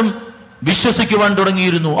സഹോദരങ്ങളും വിശ്വസിക്കുവാൻ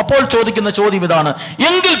തുടങ്ങിയിരുന്നു. അപ്പോൾ ചോദിക്കുന്ന ചോദ്യം ഇതാണ്,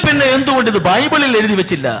 എങ്കിൽ പിന്നെ എന്തുകൊണ്ട് ഇത് ബൈബിളിൽ എഴുതി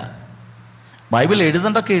വെച്ചില്ല? ബൈബിൾ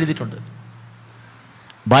എഴുതണ്ടൊക്കെ എഴുതിയിട്ടുണ്ട്.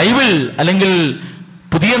 ബൈബിൾ അല്ലെങ്കിൽ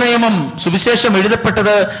പുതിയ നിയമം, സുവിശേഷം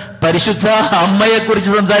എഴുതപ്പെട്ടത് പരിശുദ്ധ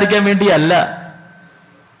അമ്മയെക്കുറിച്ച് സംസാരിക്കാൻ വേണ്ടിയല്ല,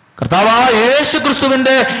 കർത്താവായ യേശു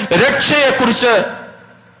ക്രിസ്തുവിന്റെ രക്ഷയെക്കുറിച്ച്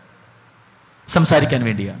സംസാരിക്കാൻ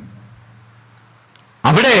വേണ്ടിയാണ്.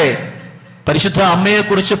 അവിടെ പരിശുദ്ധ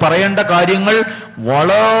അമ്മയെക്കുറിച്ച് പറയേണ്ട കാര്യങ്ങൾ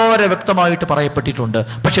വളരെ വ്യക്തമായിട്ട് പറയപ്പെട്ടിട്ടുണ്ട്.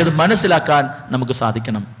 പക്ഷെ അത് മനസ്സിലാക്കാൻ നമുക്ക്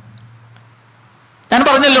സാധിക്കണം. ഞാൻ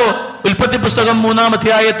പറഞ്ഞല്ലോ, ഉൽപ്പത്തി പുസ്തകം 3-ാം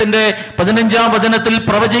അധ്യായത്തിന്റെ 15-ാം വചനത്തിൽ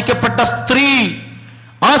പ്രവചിക്കപ്പെട്ട സ്ത്രീ,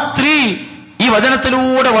 ആ സ്ത്രീ ഈ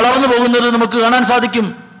വചനത്തിലൂടെ വളർന്നു പോകുന്നത് നമുക്ക് കാണാൻ സാധിക്കും.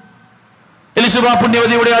 എലിസബ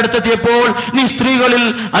പുണ്യവതിയുടെ അടുത്തെത്തിയപ്പോൾ നീ സ്ത്രീകളിൽ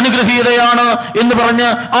അനുഗ്രഹീതയാണ് എന്ന് പറഞ്ഞ്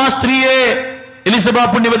ആ സ്ത്രീയെ എലിസബ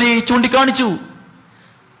പുണ്യവതി ചൂണ്ടിക്കാണിച്ചു.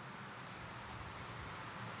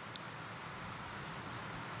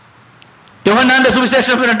 യോഹന്നാന്റെ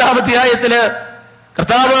സുവിശേഷം 2-ാം അധ്യായത്തില്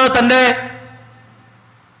കർത്താവ് തന്റെ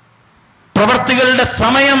പ്രവർത്തികളുടെ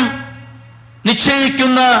സമയം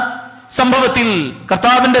നിശ്ചയിക്കുന്ന സംഭവത്തിൽ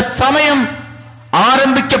കർത്താവിന്റെ സമയം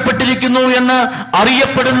ആരംഭിക്കപ്പെട്ടിരിക്കുന്നു എന്ന്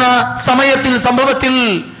അറിയപ്പെടുന്ന സമയത്തിൽ, സംഭവത്തിൽ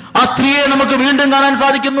ആ സ്ത്രീയെ നമുക്ക് വീണ്ടും കാണാൻ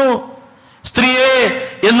സാധിക്കുന്നു. സ്ത്രീയെ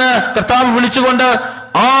എന്ന് കർത്താവ് വിളിച്ചുകൊണ്ട്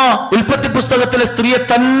ആ ഉൽപ്പത്തി പുസ്തകത്തിലെ സ്ത്രീയെ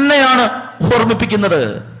തന്നെയാണ് ഓർമ്മിപ്പിക്കുന്നത്.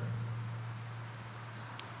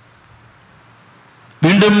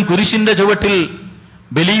 വീണ്ടും കുരിശിന്റെ ചുവട്ടിൽ,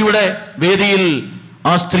 ബലിയുടെ വേദിയിൽ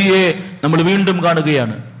ആ സ്ത്രീയെ നമ്മൾ വീണ്ടും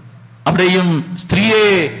കാണുകയാണ്. അവിടെയും സ്ത്രീയെ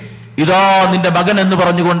ഇതാ നിന്റെ മകൻ എന്ന്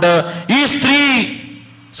പറഞ്ഞുകൊണ്ട് ഈ സ്ത്രീ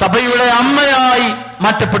സഭയുടെ അമ്മയായി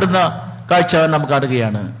മാറ്റപ്പെടുന്ന കാഴ്ച നാം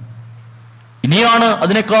കാണുകയാണ്. ഇനിയാണ്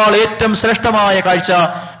അതിനേക്കാൾ ഏറ്റവും ശ്രേഷ്ഠമായ കാഴ്ച.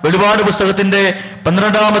 വെളിപാട് പുസ്തകത്തിന്റെ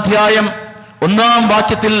 12-ാം അധ്യായം 1-ാം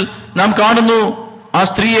വാക്യത്തിൽ നാം കാണുന്നു ആ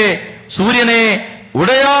സ്ത്രീയെ, സൂര്യനെ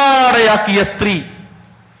ഉടയാടയാക്കിയ സ്ത്രീ.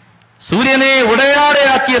 സൂര്യനെ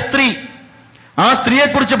ഉടയാടയാക്കിയ സ്ത്രീ. ആ സ്ത്രീയെ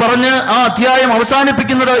കുറിച്ച് പറഞ്ഞ് ആ അധ്യായം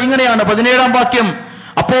അവസാനിപ്പിക്കുന്നത് ഇങ്ങനെയാണ്. 17-ാം വാക്യം: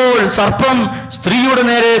 അപ്പോൾ സർപ്പം സ്ത്രീയുടെ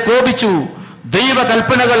നേരെ കോപിച്ചു,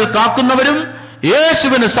 ദൈവകൽപ്പനകൾ കാക്കുന്നവരും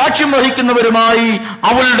യേശുവിന് സാക്ഷ്യം വഹിക്കുന്നവരുമായി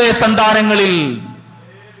അവളുടെ സന്താനങ്ങളിൽ.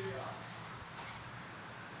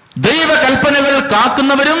 ദൈവകൽപ്പനകൾ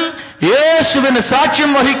കാക്കുന്നവരും യേശുവിന് സാക്ഷ്യം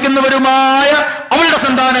വഹിക്കുന്നവരുമായ അവളുടെ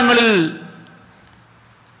സന്താനങ്ങളിൽ.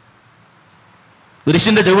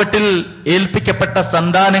 കുരിശിന്റെ ചുവട്ടിൽ ഏൽപ്പിക്കപ്പെട്ട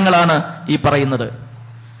സന്താനങ്ങളാണ് ഈ പറയുന്നത്.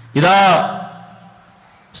 ഇതാ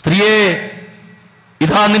സ്ത്രീയെ,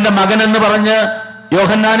 ഇതാ നിന്റെ മകൻ എന്ന് പറഞ്ഞ്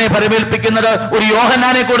യോഹന്നാനെ പരമേൽപ്പിക്കുന്നത് ഒരു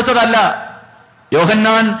യോഹന്നാനെ കൊടുത്തതല്ല.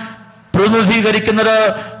 യോഹന്നാൻ പ്രതിനിധീകരിക്കുന്നത്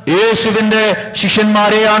യേശുവിന്റെ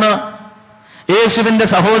ശിഷ്യന്മാരെയാണ്, യേശുവിന്റെ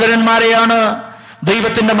സഹോദരന്മാരെയാണ്,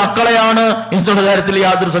 ദൈവത്തിന്റെ മക്കളെയാണ് എന്നുള്ള കാര്യത്തിൽ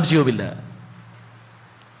യാതൊരു സംശയവുമില്ല.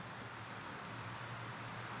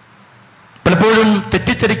 പലപ്പോഴും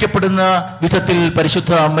തെറ്റിദ്ധരിക്കപ്പെടുന്ന വിധത്തിൽ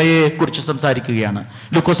പരിശുദ്ധ അമ്മയെ കുറിച്ച് സംസാരിക്കുകയാണ്.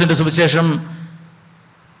 ലൂക്കോസിന്റെ സുവിശേഷം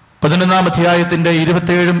 11-ാം അധ്യായത്തിന്റെ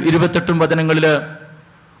 27-ഉം 28-ഉം വചനങ്ങളില്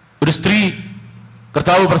ഒരു സ്ത്രീ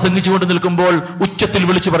കർത്താവ് പ്രസംഗിച്ചുകൊണ്ട് നിൽക്കുമ്പോൾ ഉച്ചത്തിൽ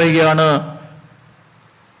വിളിച്ചു പറയുകയാണ്,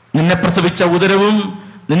 നിന്നെ പ്രസവിച്ച ഉദരവും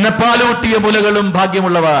നിന്നെ പാലൂട്ടിയ മുലകളും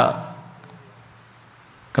ഭാഗ്യമുള്ളവ.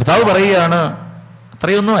 കർത്താവ് പറയുകയാണ്,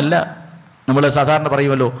 അത്രയൊന്നും അല്ല. നമ്മൾ സാധാരണ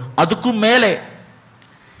പറയുമല്ലോ, അതുക്കും മേലെ,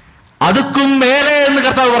 അതുക്കും മേലെ എന്ന്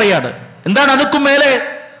കർത്താവ് പറയാണ്. എന്താണ് അതുക്കും മേലെ?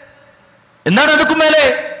 എന്താണ് അതുക്കും മേലെ?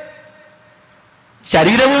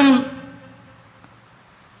 ശരീരവും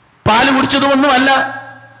പാല് കുടിച്ചതുമൊന്നുമല്ല.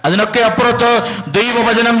 അതിനൊക്കെ അപ്പുറത്ത്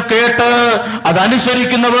ദൈവവചനം കേട്ട്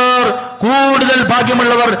അതനുസരിക്കുന്നവർ കൂടുതൽ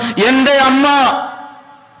ഭാഗ്യമുള്ളവർ. എന്റെ അമ്മ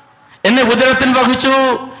എന്നെ ഉദരത്തിൽ വഹിച്ചു,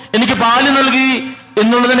 എനിക്ക് പാല് നൽകി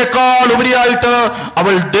എന്നുള്ളതിനേക്കാൾ ഉപരിയായിട്ട്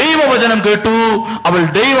അവൾ ദൈവവചനം കേട്ടു, അവൾ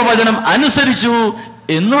ദൈവവചനം അനുസരിച്ചു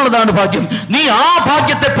എന്നുള്ളതാണ് ഭാഗ്യം. നീ ആ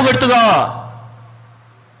ഭാഗ്യത്തെ പുകഴ്ത്തുക.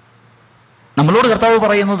 നമ്മളോട് കർത്താവ്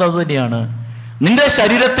പറയുന്നത് അത് തന്നെയാണ്. നിന്റെ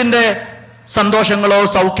ശരീരത്തിന്റെ സന്തോഷങ്ങളോ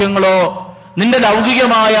സൗഖ്യങ്ങളോ, നിന്റെ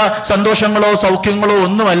ലൗകികമായ സന്തോഷങ്ങളോ സൗഖ്യങ്ങളോ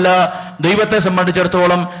ഒന്നുമല്ല ദൈവത്തെ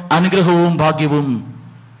സംബന്ധിച്ചിടത്തോളം അനുഗ്രഹവും ഭാഗ്യവും.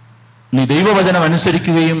 നീ ദൈവവചനം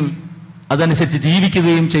അനുസരിക്കുകയും അതനുസരിച്ച്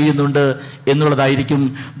ജീവിക്കുകയും ചെയ്യുന്നുണ്ട് എന്നുള്ളതായിരിക്കും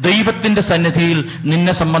ദൈവത്തിന്റെ സന്നിധിയിൽ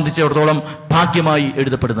നിന്നെ സംബന്ധിച്ചിടത്തോളം ഭാഗ്യമായി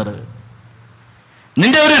എഴുതപ്പെടുന്നത്.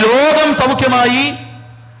 നിന്റെ ഒരു രോഗം സൗഖ്യമായി,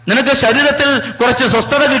 നിനക്ക് ശരീരത്തിൽ കുറച്ച്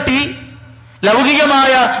സ്വസ്ഥത കിട്ടി,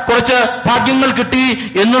 ലൗകികമായ കുറച്ച് ഭാഗ്യങ്ങൾ കിട്ടി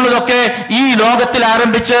എന്നുള്ളതൊക്കെ ഈ ലോകത്തിൽ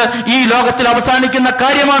ആരംഭിച്ച് ഈ ലോകത്തിൽ അവസാനിക്കുന്ന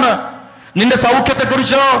കാര്യമാണ്. നിന്റെ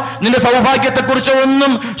സൗഖ്യത്തെക്കുറിച്ചോ നിന്റെ സൗഭാഗ്യത്തെക്കുറിച്ചോ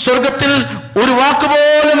ഒന്നും സ്വർഗത്തിൽ ഒരു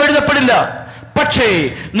വാക്കുപോലും എഴുതപ്പെടില്ല. പക്ഷേ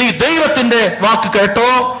നീ ദൈവത്തിന്റെ വാക്ക് കേട്ടോ,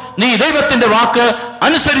 നീ ദൈവത്തിന്റെ വാക്ക്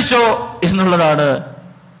അനുസരിച്ചോ എന്നുള്ളതാണ്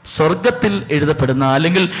സ്വർഗത്തിൽ എഴുതപ്പെടുന്ന,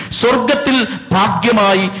 അല്ലെങ്കിൽ സ്വർഗത്തിൽ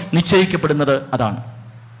ഭാഗ്യമായി നിശ്ചയിക്കപ്പെടുന്നത്. അതാണ്.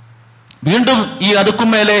 വീണ്ടും ഈ അതുക്കും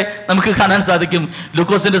മേലെ നമുക്ക് കാണാൻ സാധിക്കും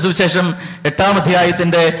ലൂക്കോസിന്റെ സുവിശേഷം 8-ാം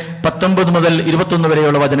അധ്യായത്തിന്റെ 19 മുതൽ 21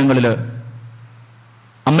 വരെയുള്ള വചനങ്ങളില്.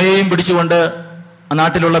 അമ്മയെയും പിടിച്ചുകൊണ്ട് ആ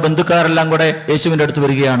നാട്ടിലുള്ള ബന്ധുക്കാരെല്ലാം കൂടെ യേശുവിന്റെ അടുത്ത്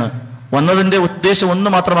വരികയാണ്. വന്നതിന്റെ ഉദ്ദേശം ഒന്ന്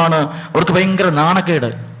മാത്രമാണ്, അവർക്ക് ഭയങ്കര നാണക്കേട്.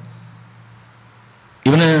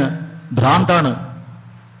 ഇവന് ഭ്രാന്താണ്,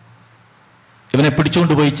 ഇവനെ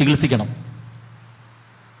പിടിച്ചുകൊണ്ടുപോയി ചികിത്സിക്കണം.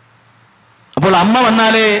 അപ്പോൾ അമ്മ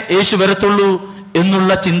വന്നാലേ യേശു വരത്തുള്ളൂ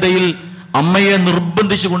എന്നുള്ള ചിന്തയിൽ അമ്മയെ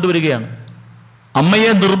നിർബന്ധിച്ചു കൊണ്ടുവരികയാണ്.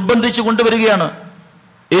 അമ്മയെ നിർബന്ധിച്ചു കൊണ്ടുവരികയാണ്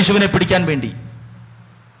യേശുവിനെ പിടിക്കാൻ വേണ്ടി.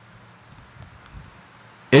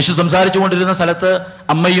 യേശു സംസാരിച്ചു കൊണ്ടിരുന്ന സ്ഥലത്ത്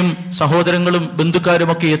അമ്മയും സഹോദരങ്ങളും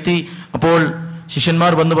ബന്ധുക്കാരുമൊക്കെ എത്തി. അപ്പോൾ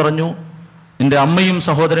ശിഷ്യന്മാർ വന്ന് പറഞ്ഞു, നിന്റെ അമ്മയും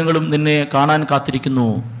സഹോദരങ്ങളും നിന്നെ കാണാൻ കാത്തിരിക്കുന്നു.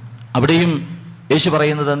 അവിടെയും യേശു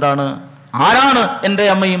പറയുന്നത് എന്താണ്? ആരാണ് എൻ്റെ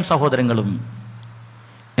അമ്മയും സഹോദരങ്ങളും?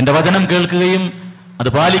 എൻ്റെ വചനം കേൾക്കുകയും അത്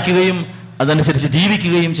പാലിക്കുകയും അതനുസരിച്ച്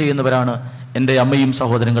ജീവിക്കുകയും ചെയ്യുന്നവരാണ് എൻ്റെ അമ്മയും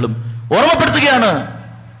സഹോദരങ്ങളും. ഓർമ്മപ്പെടുത്തുകയാണ്,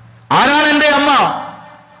 ആരാണ് എൻ്റെ അമ്മ?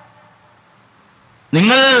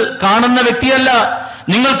 നിങ്ങൾ കാണുന്ന വ്യക്തിയല്ല,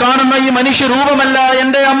 നിങ്ങൾ കാണുന്ന ഈ മനുഷ്യരൂപമല്ല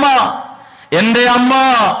എൻ്റെ അമ്മ. എൻ്റെ അമ്മ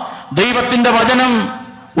ദൈവത്തിന്റെ വചനം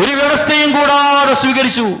ഒരു വ്യവസ്ഥയും കൂടാതെ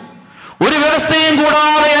സ്വീകരിച്ചു, ഒരു വ്യവസ്ഥയും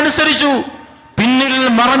കൂടാതെ അനുസരിച്ചു, പിന്നിൽ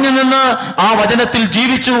മറഞ്ഞു നിന്ന് ആ വചനത്തിൽ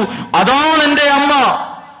ജീവിച്ചു. അതാണ് എൻ്റെ അമ്മ.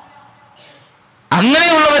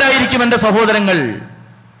 അങ്ങനെയുള്ളവരായിരിക്കും എൻ്റെ സഹോദരങ്ങൾ.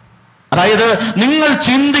 അതായത് നിങ്ങൾ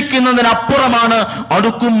ചിന്തിക്കുന്നതിനപ്പുറമാണ്,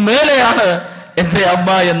 അടുക്കും മേലെയാണ് എൻ്റെ അമ്മ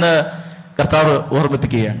എന്ന് കർത്താവ്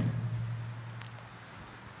ഓർമ്മിപ്പിക്കുകയാണ്.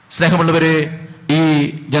 സ്നേഹമുള്ളവരെ, ഈ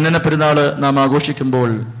ജനന പെരുന്നാള് നാം ആഘോഷിക്കുമ്പോൾ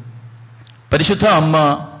പരിശുദ്ധ അമ്മ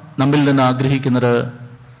നമ്മിൽ നിന്ന് ആഗ്രഹിക്കുന്നത്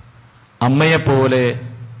അമ്മയെപ്പോലെ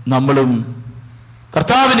നമ്മളും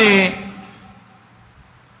കർത്താവിനെ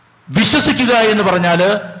വിശ്വസിക്കുക എന്ന് പറഞ്ഞാൽ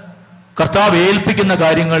കർത്താവ് ഏൽപ്പിക്കുന്ന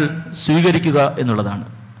കാര്യങ്ങൾ സ്വീകരിക്കുക എന്നുള്ളതാണ്.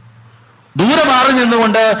 ദൂരെ മാറി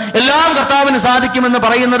നിന്നുകൊണ്ട് എല്ലാം കർത്താവിന് സാധിക്കുമെന്ന്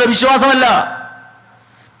പറയുന്നത് വിശ്വാസമല്ല.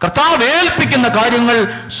 കർത്താവ് ഏൽപ്പിക്കുന്ന കാര്യങ്ങൾ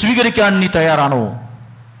സ്വീകരിക്കാൻ നീ തയ്യാറാണോ?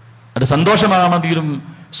 അത് സന്തോഷമാണെങ്കിലും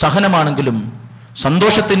സഹനമാണെങ്കിലും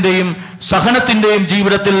സന്തോഷത്തിന്റെയും സഹനത്തിന്റെയും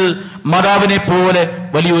ജീവിതത്തിൽ മാതാവിനെ പോലെ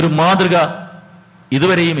വലിയൊരു മാതൃക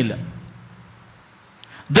ഇതുവരെയുമില്ല.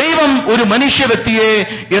 ദൈവം ഒരു മനുഷ്യ വ്യക്തിയെ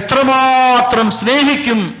എത്രമാത്രം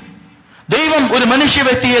സ്നേഹിക്കും, ദൈവം ഒരു മനുഷ്യ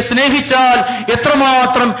വ്യക്തിയെ സ്നേഹിച്ചാൽ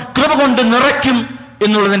എത്രമാത്രം കൃപ കൊണ്ട് നിറയ്ക്കും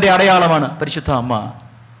എന്നുള്ളതിന്റെ അടയാളമാണ് പരിശുദ്ധ അമ്മ.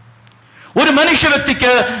 ഒരു മനുഷ്യ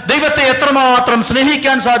വ്യക്തിക്ക് ദൈവത്തെ എത്രമാത്രം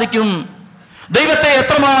സ്നേഹിക്കാൻ സാധിക്കും, ദൈവത്തെ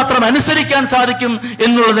എത്രമാത്രം അനുസരിക്കാൻ സാധിക്കും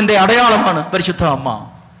എന്നുള്ളതിന്റെ അടയാളമാണ് പരിശുദ്ധ അമ്മ.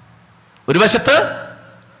 ഒരു വശത്ത്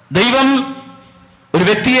ദൈവം ഒരു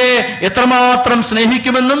വ്യക്തിയെ എത്രമാത്രം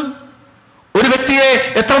സ്നേഹിക്കുമെന്നും ഒരു വ്യക്തിയെ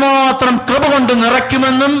എത്രമാത്രം കൃപ കൊണ്ട്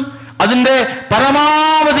നിറയ്ക്കുമെന്നും അതിന്റെ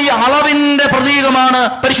പരമാവധി അളവിന്റെ പ്രതീകമാണ്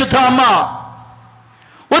പരിശുദ്ധ അമ്മ.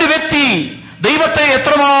 ഒരു വ്യക്തി ദൈവത്തെ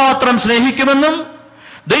എത്രമാത്രം സ്നേഹിക്കുമെന്നും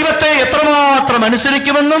ദൈവത്തെ എത്രമാത്രം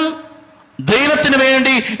അനുസരിക്കുമെന്നും ദൈവത്തിന്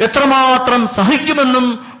വേണ്ടി എത്രമാത്രം സഹിക്കുമെന്നും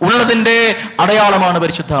ഉള്ളതിന്റെ അടയാളമാണ്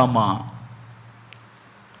പരിശുദ്ധ അമ്മ.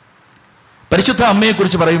 പരിശുദ്ധ അമ്മയെ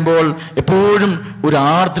കുറിച്ച് പറയുമ്പോൾ എപ്പോഴും ഒരു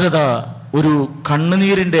ആർദ്രത, ഒരു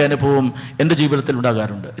കണ്ണുനീരിന്റെ അനുഭവം എൻ്റെ ജീവിതത്തിൽ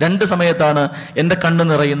ഉണ്ടാകാറുണ്ട്. രണ്ട് സമയത്താണ് എൻ്റെ കണ്ണ്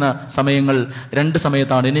നിറയുന്ന സമയങ്ങൾ, രണ്ട്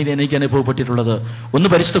സമയത്താണ് എനിക്ക് അനുഭവപ്പെട്ടിട്ടുള്ളത്. ഒന്ന്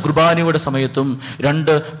പരിശുദ്ധ കുർബാനയുടെ സമയത്തും,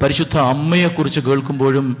 രണ്ട് പരിശുദ്ധ അമ്മയെക്കുറിച്ച്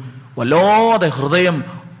കേൾക്കുമ്പോഴും വല്ലാതെ ഹൃദയം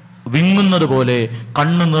വിങ്ങുന്നത് പോലെ,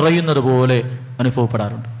 കണ്ണ് നിറയുന്നത് പോലെ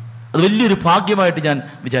അനുഭവപ്പെടാറുണ്ട്. അത് വലിയൊരു ഭാഗ്യമായിട്ട് ഞാൻ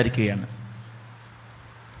വിചാരിക്കുകയാണ്.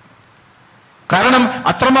 കാരണം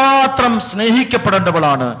അത്രമാത്രം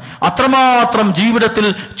സ്നേഹിക്കപ്പെടേണ്ടവളാണ്, അത്രമാത്രം ജീവിതത്തിൽ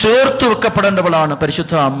ചേർത്ത് വെക്കപ്പെടേണ്ടവളാണ്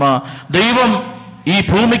പരിശുദ്ധ അമ്മ. ദൈവം ഈ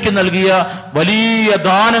ഭൂമിക്ക് നൽകിയ വലിയ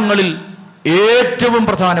ദാനങ്ങളിൽ ഏറ്റവും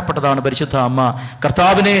പ്രധാനപ്പെട്ടതാണ് പരിശുദ്ധ അമ്മ.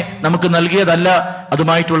 കർത്താവിനെ നമുക്ക് നൽകിയതല്ല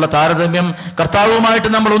അതുമായിട്ടുള്ള താരതമ്യം. കർത്താവുമായിട്ട്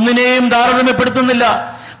നമ്മൾ ഒന്നിനെയും താരതമ്യപ്പെടുത്തുന്നില്ല,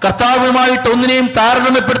 കർത്താവുമായിട്ട് ഒന്നിനെയും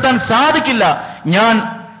താരതമ്യപ്പെടുത്താൻ സാധിക്കില്ല. ഞാൻ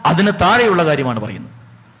അതിന് താഴെയുള്ള കാര്യമാണ് പറയുന്നത്.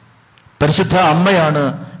 പരിശുദ്ധ അമ്മയാണ്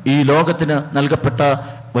ഈ ലോകത്തിന് നൽകപ്പെട്ട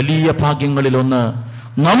വലിയ ഭാഗ്യങ്ങളിലൊന്ന്.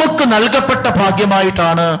 നമുക്ക് നൽകപ്പെട്ട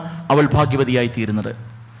ഭാഗ്യമായിട്ടാണ് അവൾ ഭാഗ്യവതിയായി തീരുന്നത്.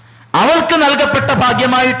 അവൾക്ക് നൽകപ്പെട്ട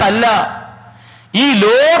ഭാഗ്യമായിട്ടല്ല, ഈ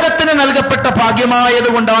ലോകത്തിന് നൽകപ്പെട്ട ഭാഗ്യമായത്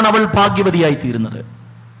കൊണ്ടാണ് അവൾ ഭാഗ്യവതിയായി തീരുന്നത്.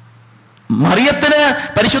 മറിയത്തിന്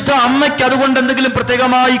പരിശുദ്ധ അമ്മയ്ക്ക് അതുകൊണ്ട് എന്തെങ്കിലും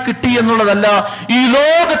പ്രത്യേകമായി കിട്ടി എന്നുള്ളതല്ല, ഈ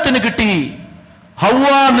ലോകത്തിന് കിട്ടി. ഹവ്വ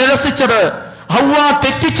നിരസിച്ചത്, ഹവ്വ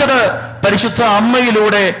തെറ്റിച്ചത് പരിശുദ്ധ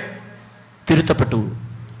അമ്മയിലൂടെ തിരുത്തപ്പെട്ടു,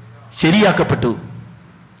 ശരിയാക്കപ്പെട്ടു.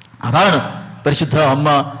 അതാണ് പരിശുദ്ധ അമ്മ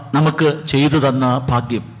നമുക്ക് ചെയ്തു തന്ന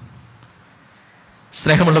ഭാഗ്യം.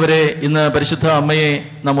 സ്നേഹമുള്ളവരെ, ഇന്ന് പരിശുദ്ധ അമ്മയെ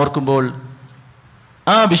നാം ഓർക്കുമ്പോൾ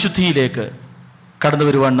ആ വിശുദ്ധിയിലേക്ക് കടന്നു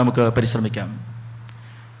വരുവാൻ നമുക്ക് പരിശ്രമിക്കാം.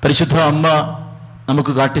 പരിശുദ്ധ അമ്മ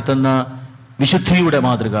നമുക്ക് കാട്ടിത്തന്ന വിശുദ്ധിയുടെ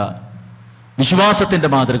മാതൃക, വിശ്വാസത്തിൻ്റെ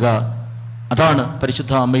മാതൃക, അതാണ്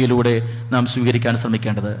പരിശുദ്ധ അമ്മയിലൂടെ നാം സ്വീകരിക്കാൻ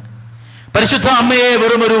ശ്രമിക്കേണ്ടത്. പരിശുദ്ധ അമ്മയെ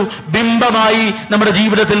വെറുമൊരു ബിംബമായി നമ്മുടെ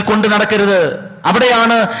ജീവിതത്തിൽ കൊണ്ടു നടക്കരുത്.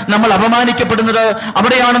 അവിടെയാണ് നമ്മൾ അപമാനിക്കപ്പെടുന്നത്,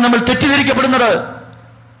 അവിടെയാണ് നമ്മൾ തെറ്റിദ്ധരിക്കപ്പെടുന്നത്.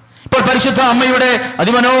 ഇപ്പോൾ പരിശുദ്ധ അമ്മയുടെ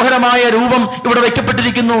അതിമനോഹരമായ രൂപം ഇവിടെ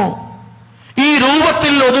വയ്ക്കപ്പെട്ടിരിക്കുന്നു. ഈ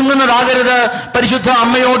രൂപത്തിൽ ഒതുങ്ങുന്നതാകരുത് പരിശുദ്ധ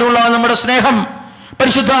അമ്മയോടുള്ള നമ്മുടെ സ്നേഹം,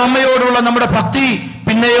 പരിശുദ്ധ അമ്മയോടുള്ള നമ്മുടെ ഭക്തി.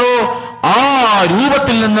 പിന്നെയോ ആ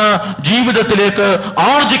രൂപത്തിൽ നിന്ന് ജീവിതത്തിലേക്ക്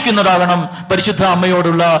ആർജിക്കുന്നതാകണം പരിശുദ്ധ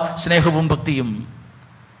അമ്മയോടുള്ള സ്നേഹവും ഭക്തിയും.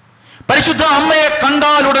 പരിശുദ്ധ അമ്മയെ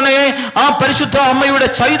കണ്ടാൽ ഉടനെ ആ പരിശുദ്ധ അമ്മയുടെ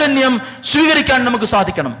ചൈതന്യം സ്വീകരിക്കാൻ നമുക്ക്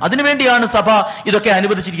സാധിക്കണം. അതിനുവേണ്ടിയാണ് സഭ ഇതൊക്കെ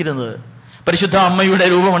അനുവദിച്ചിരിക്കുന്നത്. പരിശുദ്ധ അമ്മയുടെ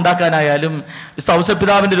രൂപം ഉണ്ടാക്കാനായാലും,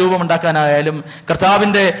 ഔസപിതാവിന്റെ രൂപം ഉണ്ടാക്കാനായാലും,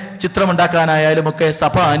 കർത്താവിന്റെ ചിത്രം ഉണ്ടാക്കാനായാലും ഒക്കെ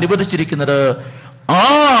സഭ അനുവദിച്ചിരിക്കുന്നത് ആ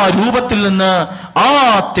രൂപത്തിൽ നിന്ന്, ആ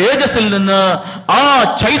തേജസ്സിൽ നിന്ന്, ആ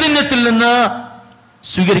ചൈതന്യത്തിൽ നിന്ന്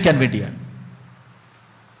സ്വീകരിക്കാൻ വേണ്ടിയാണ്.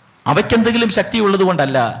 അവയ്ക്കെന്തെങ്കിലും ശക്തി ഉള്ളത്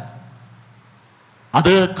കൊണ്ടല്ല.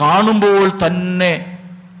 അത് കാണുമ്പോൾ തന്നെ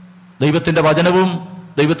ദൈവത്തിൻ്റെ വചനവും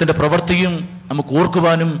ദൈവത്തിൻ്റെ പ്രവൃത്തിയും നമുക്ക്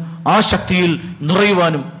ഓർക്കുവാനും ആ ശക്തിയിൽ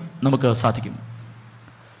നിറയുവാനും നമുക്ക് സാധിക്കും.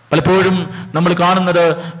 പലപ്പോഴും നമ്മൾ കാണുന്നത്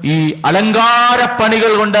ഈ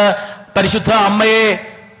അലങ്കാരപ്പണികൾ കൊണ്ട് പരിശുദ്ധ അമ്മയെ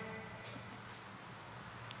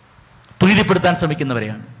പ്രീതിപ്പെടുത്താൻ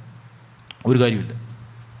ശ്രമിക്കുന്നവരെയാണ്. ഒരു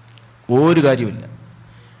കാര്യമില്ല.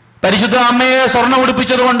 പരിശുദ്ധ അമ്മയെ സ്വർണം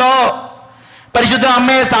ഉടുപ്പിച്ചത് കൊണ്ടോ പരിശുദ്ധ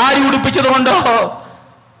അമ്മയെ സാരി ഉടുപ്പിച്ചത് കൊണ്ടോ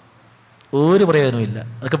ഒരു പ്രയോജനമില്ല.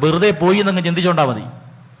 അതൊക്കെ വെറുതെ പോയി എന്നങ്ങ് ചിന്തിച്ചോണ്ടാ മതി.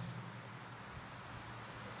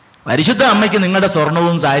 പരിശുദ്ധ അമ്മയ്ക്ക് നിങ്ങളുടെ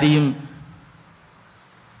സ്വർണവും സാരിയും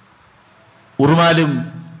ഉറുമാലും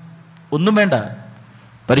ഒന്നും വേണ്ട.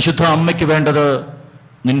 പരിശുദ്ധ അമ്മയ്ക്ക് വേണ്ടത്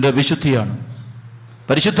നിന്റെ വിശുദ്ധിയാണ്.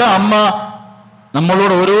 പരിശുദ്ധ അമ്മ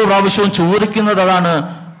നമ്മളോട് ഓരോ പ്രാവശ്യവും ചോദിക്കുന്നത് അതാണ്,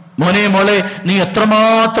 മോനെ മോളെ നീ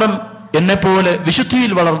എത്രമാത്രം എന്നെ പോലെ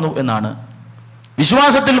വിശുദ്ധിയിൽ വളർന്നു എന്നാണ്,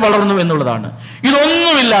 വിശ്വാസത്തിൽ വളർന്നു എന്നുള്ളതാണ്.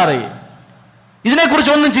 ഇതൊന്നുമില്ലാതെ,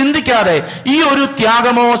 ഇതിനെക്കുറിച്ചൊന്നും ചിന്തിക്കാതെ, ഈ ഒരു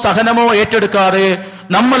ത്യാഗമോ സഹനമോ ഏറ്റെടുക്കാതെ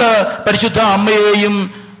നമ്മൾ പരിശുദ്ധ അമ്മയെയും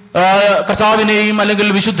കർത്താവിനെയും അല്ലെങ്കിൽ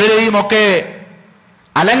വിശുദ്ധരെയും ഒക്കെ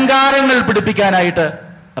അലങ്കാരങ്ങൾ പിടിപ്പിക്കാനായിട്ട്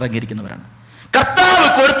ഇറങ്ങിയിരിക്കുന്നവരാണ്. കർത്താവ്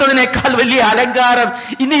കൊടുത്തതിനേക്കാൾ വലിയ അലങ്കാരം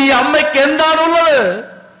ഇനി ഈ അമ്മയ്ക്ക് എന്താണുള്ളത്?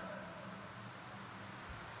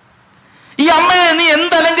 ഈ അമ്മയെ നീ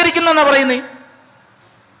എന്ത് അലങ്കരിക്കുന്നെന്നാ പറയുന്നേ?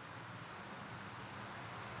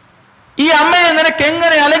 ഈ അമ്മയെ നിനക്ക്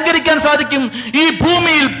എങ്ങനെ അലങ്കരിക്കാൻ സാധിക്കും? ഈ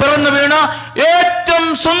ഭൂമിയിൽ പിറന്നു വീണ ഏറ്റവും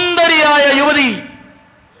സുന്ദരിയായ യുവതി,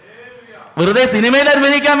 വെറുതെ സിനിമയിൽ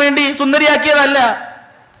അഭിനയിക്കാൻ വേണ്ടി സുന്ദരിയാക്കിയതല്ല,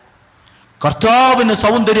 കർത്താവിന്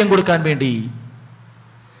സൗന്ദര്യം കൊടുക്കാൻ വേണ്ടി.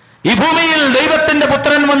 ഈ ഭൂമിയിൽ ദൈവത്തിന്റെ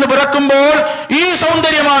പുത്രൻ വന്ന് പിറക്കുമ്പോൾ ഈ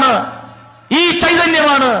സൗന്ദര്യമാണ്, ഈ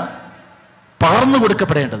ചൈതന്യമാണ് പകർന്നു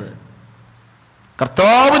കൊടുക്കപ്പെടേണ്ടത്.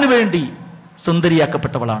 കർത്താവിന് വേണ്ടി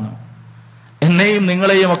സുന്ദരിയാക്കപ്പെട്ടവളാണ്. എന്നെയും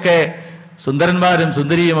നിങ്ങളെയും ഒക്കെ സുന്ദരന്മാരും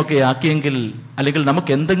സുന്ദരിയും ഒക്കെ ആക്കിയെങ്കിൽ, അല്ലെങ്കിൽ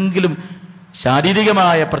നമുക്ക് എന്തെങ്കിലും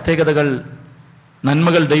ശാരീരികമായ പ്രത്യേകതകൾ,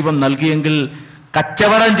 നന്മകൾ ദൈവം നൽകിയെങ്കിൽ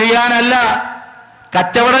കച്ചവടം ചെയ്യാനല്ല,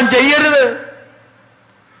 കച്ചവടം ചെയ്യരുത്.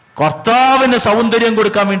 കർത്താവിന് സൗന്ദര്യം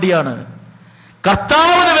കൊടുക്കാൻ വേണ്ടിയാണ്,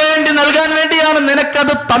 കർത്താവിന് വേണ്ടി നൽകാൻ വേണ്ടിയാണ്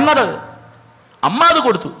നിനക്കത് തന്നത്. അമ്മ അത്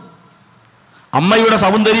കൊടുത്തു. അമ്മയുടെ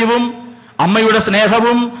സൗന്ദര്യവും അമ്മയുടെ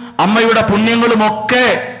സ്നേഹവും അമ്മയുടെ പുണ്യങ്ങളും ഒക്കെ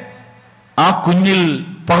ആ കുഞ്ഞിൽ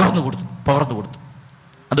പകർന്നു കൊടുത്തു.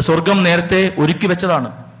 അത് സ്വർഗം നേരത്തെ ഒരുക്കി വെച്ചതാണ്,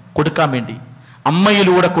 കൊടുക്കാൻ വേണ്ടി,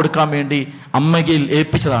 അമ്മയിലൂടെ കൊടുക്കാൻ വേണ്ടി അമ്മയിൽ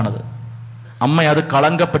ഏൽപ്പിച്ചതാണത്. അമ്മ അത്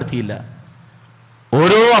കളങ്കപ്പെടുത്തിയില്ല.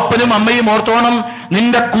 ഓരോ അപ്പനും അമ്മയും ഓർത്തോണം,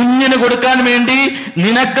 നിന്റെ കുഞ്ഞിന് കൊടുക്കാൻ വേണ്ടി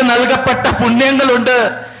നിനക്ക് നൽകപ്പെട്ട പുണ്യങ്ങളുണ്ട്,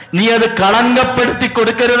 നീ അത് കളങ്കപ്പെടുത്തി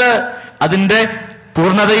കൊടുക്കരുത്. അതിൻ്റെ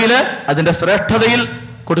പൂർണ്ണതയിൽ, അതിൻ്റെ ശ്രേഷ്ഠതയിൽ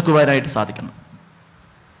കൊടുക്കുവാനായിട്ട് സാധിക്കണം.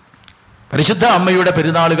 പരിശുദ്ധ അമ്മയുടെ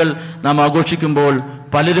പെരുന്നാളുകൾ നാം ആഘോഷിക്കുമ്പോൾ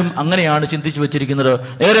പലരും അങ്ങനെയാണ് ചിന്തിച്ചു വെച്ചിരിക്കുന്നത്.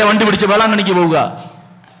 നേരെ വണ്ടി പിടിച്ച് വേളാങ്കണ്ണിക്ക് പോവുക,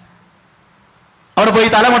 അവിടെ പോയി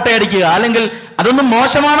തലമൊട്ടയടിക്കുക. അല്ലെങ്കിൽ അതൊന്നും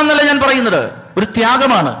മോശമാണെന്നല്ല ഞാൻ പറയുന്നത്, ഒരു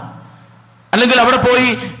ത്യാഗമാണ്. അല്ലെങ്കിൽ അവിടെ പോയി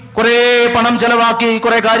കുറെ പണം ചെലവാക്കി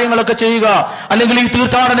കുറെ കാര്യങ്ങളൊക്കെ ചെയ്യുക, അല്ലെങ്കിൽ ഈ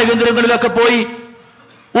തീർത്ഥാടന കേന്ദ്രങ്ങളിലൊക്കെ പോയി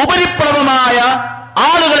ഉപരിപ്ലവമായ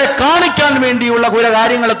ആളുകളെ കാണിക്കാൻ വേണ്ടിയുള്ള കുറെ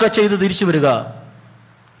കാര്യങ്ങളൊക്കെ ചെയ്ത് തിരിച്ചു വരിക.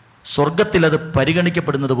 സ്വർഗത്തിൽ അത്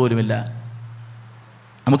പരിഗണിക്കപ്പെടുന്നത് പോലുമില്ല.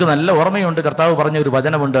 നമുക്ക് നല്ല ഓർമ്മയുണ്ട്, കർത്താവ് പറഞ്ഞ ഒരു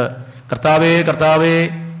വചനമുണ്ട്, കർത്താവേ കർത്താവേ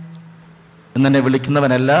എന്നെ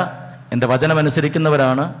വിളിക്കുന്നവനല്ല, എൻ്റെ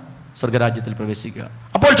വചനമനുസരിക്കുന്നവരാണ് സ്വർഗരാജ്യത്തിൽ പ്രവേശിക്കുക.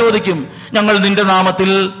 അപ്പോൾ ചോദിക്കും, ഞങ്ങൾ നിന്റെ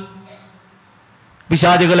നാമത്തിൽ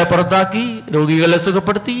പിശാചുകളെ പുറത്താക്കി, രോഗികളെ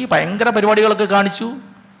സുഖപ്പെടുത്തി, ഭയങ്കര പരിപാടികളൊക്കെ കാണിച്ചു.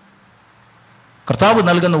 കർത്താവ്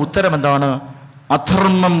നൽകുന്ന ഉത്തരം എന്താണ്?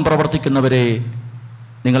 അധർമ്മം പ്രവർത്തിക്കുന്നവരെ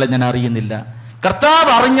നിങ്ങളെ ഞാൻ അറിയുന്നില്ല. കർത്താവ്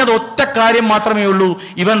അറിഞ്ഞത് ഒറ്റ കാര്യം മാത്രമേ ഉള്ളൂ,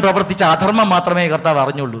 ഇവൻ പ്രവർത്തിച്ച അധർമ്മം മാത്രമേ കർത്താവ്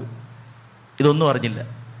അറിഞ്ഞുള്ളൂ. ഇതൊന്നും അറിഞ്ഞില്ല.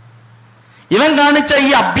 ഇവൻ കാണിച്ച ഈ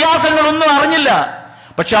അഭ്യാസങ്ങളൊന്നും അറിഞ്ഞില്ല.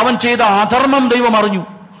 പക്ഷെ അവൻ ചെയ്ത അധർമ്മം ദൈവം അറിഞ്ഞു,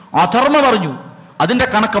 അധർമ്മം അറിഞ്ഞു. അതിന്റെ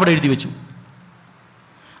കണക്ക് അവിടെ എഴുതി വെച്ചു.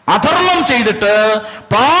 അധർമ്മം ചെയ്തിട്ട്,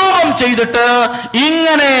 പാപം ചെയ്തിട്ട്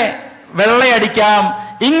ഇങ്ങനെ വെള്ളയടിക്കാം,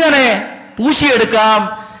 ഇങ്ങനെ പൂശിയെടുക്കാം,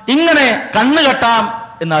 ഇങ്ങനെ കണ്ണുകെട്ടാം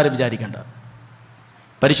എന്നാരും വിചാരിക്കേണ്ട.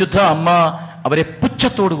 പരിശുദ്ധ അമ്മ അവരെ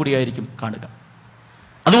പുച്ഛത്തോടു കൂടിയായിരിക്കും കാണുക.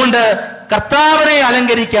 അതുകൊണ്ട് കർത്താവിനെ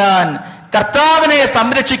അലങ്കരിക്കാൻ, കർത്താവിനെ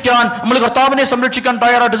സംരക്ഷിക്കാൻ, നമ്മൾ കർത്താവിനെ സംരക്ഷിക്കാൻ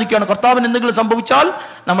തയ്യാറായിട്ട് നിൽക്കുകയാണ്. കർത്താവിന് എന്തെങ്കിലും സംഭവിച്ചാൽ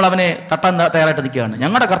നമ്മൾ അവനെ തട്ടാൻ തയ്യാറായിട്ട് നിൽക്കുകയാണ്.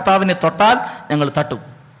 ഞങ്ങളുടെ കർത്താവിനെ തൊട്ടാൽ ഞങ്ങൾ തട്ടും.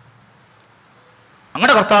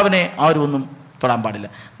 ഞങ്ങളുടെ കർത്താവിനെ ആരും ഒന്നും തൊടാൻ പാടില്ല.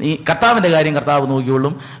 നീ കർത്താവിൻ്റെ കാര്യം കർത്താവ്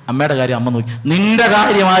നോക്കിയോളും, അമ്മയുടെ കാര്യം അമ്മ നോക്കി. നിന്റെ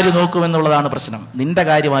കാര്യം ആര് നോക്കുമെന്നുള്ളതാണ് പ്രശ്നം. നിന്റെ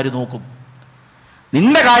കാര്യം ആര് നോക്കും?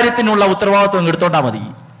 നിന്റെ കാര്യത്തിനുള്ള ഉത്തരവാദിത്വം എടുത്തോണ്ടാ മതി.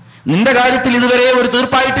 നിന്റെ കാര്യത്തിൽ ഇതുവരെ ഒരു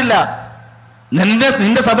തീർപ്പായിട്ടില്ല.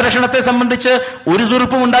 നിന്റെ സംരക്ഷണത്തെ സംബന്ധിച്ച് ഒരു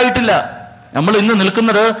തീർപ്പും ഉണ്ടായിട്ടില്ല. നമ്മൾ ഇന്ന്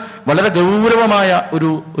നിൽക്കുന്നത് വളരെ ഗൗരവമായ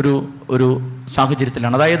ഒരു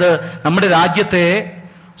സാഹചര്യത്തിലാണ്. അതായത് നമ്മുടെ രാജ്യത്തെ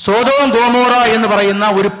സോദോം ഗോമോറ എന്ന് പറയുന്ന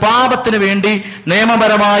ഒരു പാപത്തിന് വേണ്ടി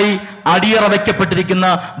നിയമപരമായി അടിയറ വയ്ക്കപ്പെട്ടിരിക്കുന്ന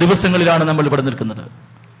ദിവസങ്ങളിലാണ് നമ്മൾ ഇവിടെ നിൽക്കുന്നത്.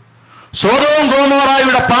 സോദോം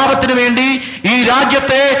ഗോമോറയുടെ പാപത്തിന് വേണ്ടി ഈ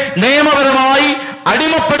രാജ്യത്തെ നിയമപരമായി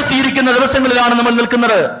അടിമപ്പെടുത്തിയിരിക്കുന്ന ദിവസങ്ങളിലാണ് നമ്മൾ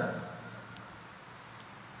നിൽക്കുന്നത്.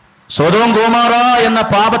 സോദോം ഗോമോറ എന്ന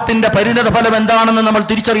പാപത്തിന്റെ പരിണത ഫലം എന്താണെന്ന് നമ്മൾ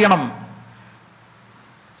തിരിച്ചറിയണം.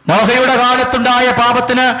 നോഹയുടെ കാലത്തുണ്ടായ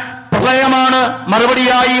പാപത്തിന് പ്രളയമാണ്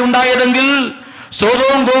മറുപടിയായി ഉണ്ടായതെങ്കിൽ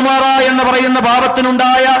സോദോം ഗോമോറ എന്ന് പറയുന്ന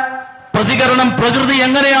പാപത്തിനുണ്ടായ പ്രതികരണം, പ്രകൃതി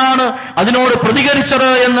എങ്ങനെയാണ് അതിനോട് പ്രതികരിച്ചത്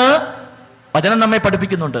എന്ന് വചനം നമ്മെ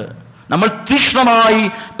പഠിപ്പിക്കുന്നുണ്ട്. നമ്മൾ തീക്ഷ്ണമായി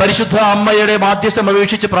പരിശുദ്ധ അമ്മയുടെ മാധ്യസ്ഥം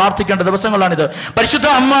അപേക്ഷിച്ച് പ്രാർത്ഥിക്കേണ്ട ദിവസങ്ങളാണിത്. പരിശുദ്ധ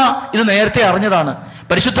അമ്മ ഇത് നേരത്തെ അറിഞ്ഞതാണ്.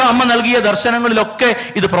 പരിശുദ്ധ അമ്മ നൽകിയ ദർശനങ്ങളിലൊക്കെ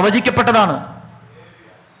ഇത് പ്രവചിക്കപ്പെട്ടതാണ്.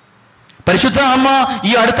 പരിശുദ്ധ അമ്മ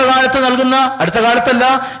ഈ അടുത്ത കാലത്തല്ല,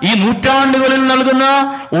 ഈ നൂറ്റാണ്ടുകളിൽ നൽകുന്ന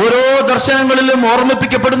ഓരോ ദർശനങ്ങളിലും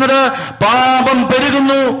ഓർമ്മിപ്പിക്കപ്പെടുന്നത് പാപം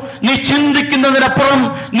പെരുകുന്നു, നീ ചിന്തിക്കുന്നതിനപ്പുറം,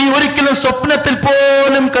 നീ ഒരിക്കലും സ്വപ്നത്തിൽ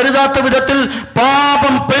പോലും കരുതാത്ത വിധത്തിൽ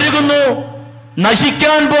പാപം പെരുകുന്നു,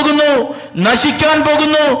 നശിക്കാൻ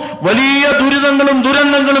പോകുന്നു, വലിയ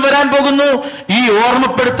ദുരന്തങ്ങളും വരാൻ പോകുന്നു. ഈ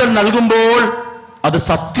ഓർമ്മപ്പെടുത്തൽ നൽകുമ്പോൾ അത്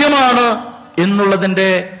സത്യമാണ് എന്നുള്ളതിൻ്റെ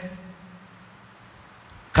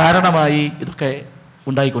കാരണമായി ഇതൊക്കെ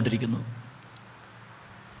ഉണ്ടായിക്കൊണ്ടിരിക്കുന്നു.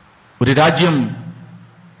 ഒരു രാജ്യം,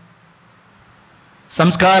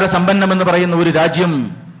 സംസ്കാര സമ്പന്നമെന്ന് പറയുന്ന ഒരു രാജ്യം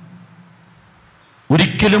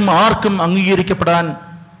ഒരിക്കലും ആർക്കും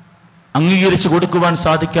അംഗീകരിച്ചു കൊടുക്കുവാൻ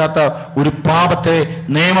സാധിക്കാത്ത ഒരു പാപത്തെ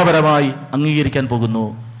നിയമപരമായി അംഗീകരിക്കാൻ പോകുന്നു.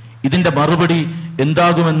 ഇതിന്റെ മറുപടി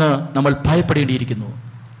എന്താകുമെന്ന് നമ്മൾ ഭയപ്പെടേണ്ടിയിരിക്കുന്നു.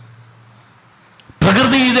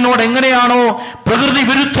 പ്രകൃതി ഇതിനോട് എങ്ങനെയാണോ, പ്രകൃതി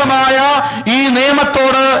വിരുദ്ധമായ ഈ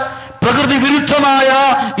നിയമത്തോട്, പ്രകൃതി വിരുദ്ധമായ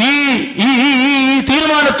ഈ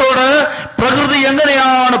തീരുമാനത്തോട് പ്രകൃതി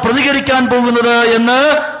എങ്ങനെയാണ് പ്രതികരിക്കാൻ പോകുന്നത് എന്ന്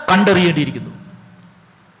കണ്ടറിയേണ്ടിയിരിക്കുന്നു.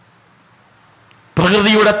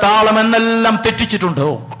 പ്രകൃതിയുടെ താളം എന്നെല്ലാം തെറ്റിച്ചിട്ടുണ്ടോ?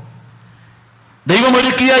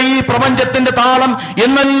 ദൈവമൊരുക്കിയ ഈ പ്രപഞ്ചത്തിന്റെ താളം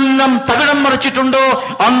എന്നെല്ലാം തകിടം മറിച്ചിട്ടുണ്ടോ?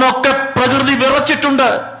 അന്നൊക്കെ പ്രകൃതി വിറച്ചിട്ടുണ്ട്,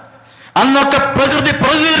 അന്നൊക്കെ പ്രകൃതി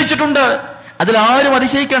പ്രതികരിച്ചിട്ടുണ്ട്. അതിലാരും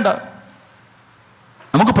അതിശയിക്കേണ്ട.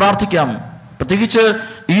 നമുക്ക് പ്രാർത്ഥിക്കാം. പ്രത്യേകിച്ച്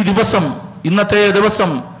ഈ ദിവസം, ഇന്നത്തെ ദിവസം,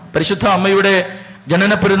 പരിശുദ്ധ അമ്മയുടെ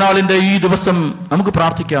ജനന പെരുന്നാളിന്റെ ഈ ദിവസം നമുക്ക്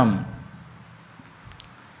പ്രാർത്ഥിക്കാം.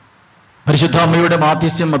 പരിശുദ്ധ അമ്മയുടെ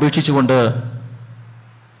മാധ്യസ്ഥ്യം അപേക്ഷിച്ചുകൊണ്ട്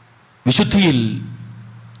വിശുദ്ധിയിൽ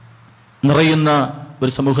നിറയുന്ന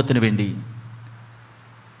ഒരു സമൂഹത്തിന് വേണ്ടി,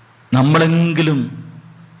 നമ്മളെങ്കിലും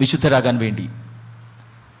വിശുദ്ധരാകാൻ വേണ്ടി.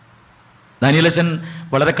 ദാനിയേലച്ചൻ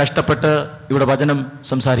വളരെ കഷ്ടപ്പെട്ട് ഇവിടെ വചനം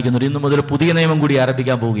സംസാരിക്കുന്നുണ്ട്. ഇന്നു മുതൽ പുതിയ നിയമം കൂടി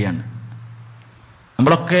ആരംഭിക്കാൻ പോവുകയാണ്.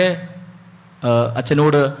 നമ്മളൊക്കെ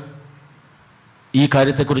അച്ഛനോട് ഈ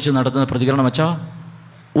കാര്യത്തെക്കുറിച്ച് നടത്തുന്ന പ്രതികരണം, അച്ഛാ,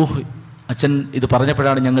 അച്ഛൻ ഇത്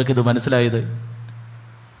പറഞ്ഞപ്പോഴാണ് ഞങ്ങൾക്കിത് മനസ്സിലായത്,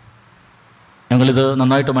 ഞങ്ങളിത്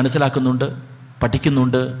നന്നായിട്ട് മനസ്സിലാക്കുന്നുണ്ട്,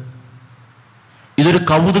 പഠിക്കുന്നുണ്ട്. ഇതൊരു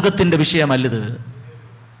കൗതുകത്തിൻ്റെ വിഷയമല്ലത്.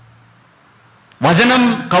 വചനം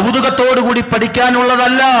കൗതുകത്തോടുകൂടി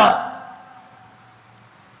പഠിക്കാനുള്ളതല്ല.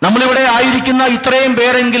 നമ്മളിവിടെ ആയിരിക്കുന്ന ഇത്രയും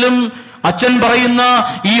പേരെങ്കിലും അച്ഛൻ പറയുന്ന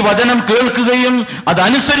ഈ വചനം കേൾക്കുകയും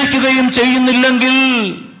അതനുസരിക്കുകയും ചെയ്യുന്നില്ലെങ്കിൽ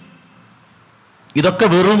ഇതൊക്കെ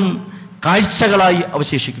വെറും കാഴ്ചകളായി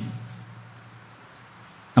അവശേഷിക്കും.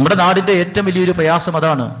 നമ്മുടെ നാടിൻ്റെ ഏറ്റവും വലിയൊരു പ്രയാസം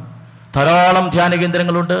അതാണ്. ധാരാളം ധ്യാന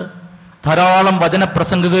കേന്ദ്രങ്ങളുണ്ട്, ധാരാളം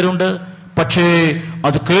വചനപ്രസംഗകരുണ്ട്. പക്ഷേ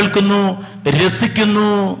അത് കേൾക്കുന്നു,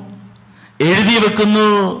 രസിക്കുന്നു, എഴുതി വെക്കുന്നു,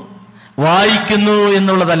 വായിക്കുന്നു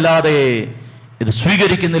എന്നുള്ളതല്ലാതെ ഇത്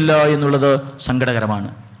സ്വീകരിക്കുന്നില്ല എന്നുള്ളത് സങ്കടകരമാണ്.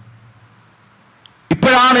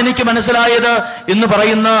 ഇപ്പോഴാണ് എനിക്ക് മനസ്സിലായത് എന്ന്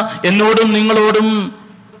പറയുന്ന എന്നോടും നിങ്ങളോടും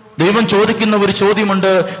ദൈവം ചോദിക്കുന്ന ഒരു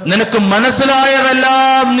ചോദ്യമുണ്ട്. നിനക്ക്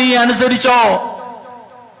മനസ്സിലായതെല്ലാം നീ അനുസരിച്ചോ?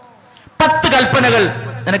 10 കൽപ്പനകൾ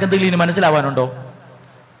നിനക്ക് എന്തെങ്കിലും ഇനി മനസ്സിലാവാനുണ്ടോ?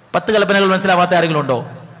 10 കൽപ്പനകൾ മനസ്സിലാവാത്ത ആരെങ്കിലും ഉണ്ടോ?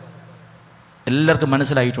 എല്ലാവർക്കും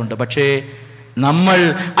മനസ്സിലായിട്ടുണ്ട്. പക്ഷേ നമ്മൾ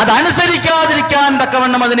അതനുസരിക്കാതിരിക്കാൻ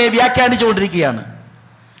തക്കവണ്ണം അതിനെ വ്യാഖ്യാനിച്ചുകൊണ്ടിരിക്കുകയാണ്.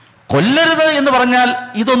 കൊല്ലരുത് എന്ന് പറഞ്ഞാൽ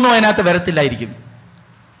ഇതൊന്നും അതിനകത്ത് വരത്തില്ലായിരിക്കും.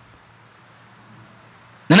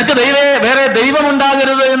 നിനക്ക് വേറെ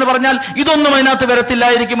ദൈവമുണ്ടാകരുത് എന്ന് പറഞ്ഞാൽ ഇതൊന്നും അതിനകത്ത്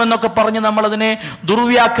വരത്തില്ലായിരിക്കും എന്നൊക്കെ പറഞ്ഞ് നമ്മളതിനെ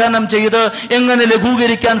ദുർവ്യാഖ്യാനം ചെയ്ത് എങ്ങനെ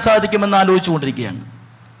ലഘൂകരിക്കാൻ സാധിക്കുമെന്ന് ആലോചിച്ചുകൊണ്ടിരിക്കുകയാണ്.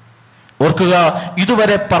 ഓർക്കുക,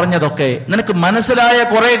 ഇതുവരെ പറഞ്ഞതൊക്കെ നിനക്ക് മനസ്സിലായ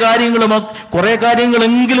കുറെ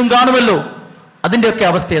കാര്യങ്ങളെങ്കിലും കാണുമല്ലോ. അതിൻ്റെയൊക്കെ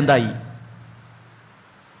അവസ്ഥ എന്തായി?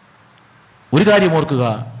 ഒരു കാര്യം ഓർക്കുക,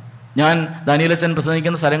 ഞാൻ ദാനിയേലച്ചൻ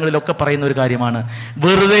പ്രസംഗിക്കുന്ന സ്ഥലങ്ങളിലൊക്കെ പറയുന്ന ഒരു കാര്യമാണ്.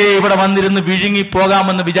 വെറുതെ ഇവിടെ വന്നിരുന്ന് വിഴുങ്ങി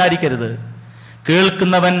പോകാമെന്ന് വിചാരിക്കരുത്.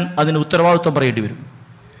 കേൾക്കുന്നവൻ അതിന് ഉത്തരവാദിത്വം പറയേണ്ടി വരും.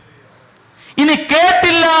 ഇനി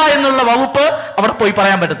കേട്ടില്ല എന്നുള്ള വകുപ്പ് അവിടെ പോയി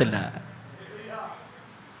പറയാൻ പറ്റത്തില്ല.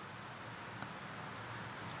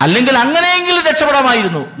 അല്ലെങ്കിൽ അങ്ങനെയെങ്കിലും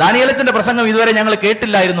രക്ഷപ്പെടാമായിരുന്നു. ദാനിയേലച്ചന്റെ പ്രസംഗം ഇതുവരെ ഞങ്ങൾ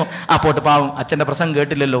കേട്ടില്ലായിരുന്നു. ആ പോട്ട്, പാവം അച്ഛന്റെ പ്രസംഗം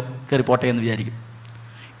കേട്ടില്ലല്ലോ, കയറി പോട്ടെ എന്ന് വിചാരിക്കും.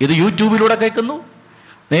 ഇത് യൂട്യൂബിലൂടെ കേൾക്കുന്നു,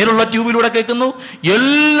 നേരിലുള്ള ട്യൂബിലൂടെ കേൾക്കുന്നു,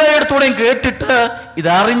 എല്ലായിടത്തൂടെയും കേട്ടിട്ട്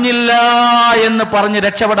ഇതറിഞ്ഞില്ല എന്ന് പറഞ്ഞ്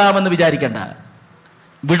രക്ഷപ്പെടാമെന്ന് വിചാരിക്കണ്ട.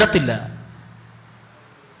 വിടത്തില്ല.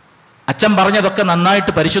 അച്ഛൻ പറഞ്ഞതൊക്കെ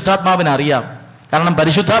നന്നായിട്ട് പരിശുദ്ധാത്മാവിന് അറിയാം. കാരണം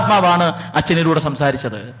പരിശുദ്ധാത്മാവാണ് അച്ഛനിലൂടെ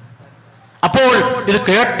സംസാരിച്ചത്. അപ്പോൾ ഇത്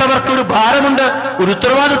കേട്ടവർക്കൊരു ഭാരമുണ്ട്, ഒരു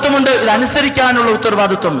ഉത്തരവാദിത്വമുണ്ട്, ഇത് അനുസരിക്കാനുള്ള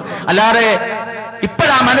ഉത്തരവാദിത്വം. അല്ലാതെ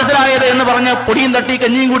ഇപ്പോഴാ മനസ്സിലായത് എന്ന് പറഞ്ഞ് പൊടിയും തട്ടി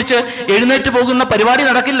കഞ്ഞിയും കുടിച്ച് എഴുന്നേറ്റ് പോകുന്ന പരിപാടി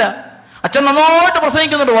നടക്കില്ല. അച്ഛൻ നന്നായിട്ട്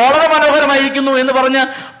പ്രസംഗിക്കുന്നുണ്ട്, വളരെ മനോഹരമായിരിക്കുന്നു എന്ന് പറഞ്ഞ്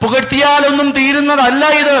പുകഴ്ത്തിയാലൊന്നും തീരുന്നതല്ല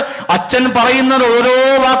ഇത്. അച്ഛൻ പറയുന്നത് ഓരോ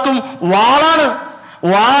വാക്കും വാളാണ്,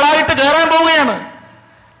 വാളായിട്ട് കയറാൻ പോവുകയാണ്.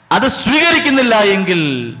 അത് സ്വീകരിക്കുന്നില്ല എങ്കിൽ,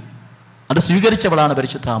 അത് സ്വീകരിച്ചവളാണ്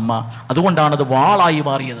പരിശുദ്ധ അമ്മ. അതുകൊണ്ടാണ് അത് വാളായി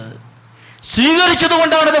മാറിയത്. സ്വീകരിച്ചത്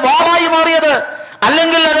കൊണ്ടാണ് അത് വാളായി മാറിയത്.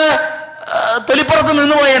 അല്ലെങ്കിൽ അത് തൊലിപ്പുറത്ത്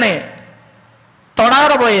നിന്ന് പോയേനെ,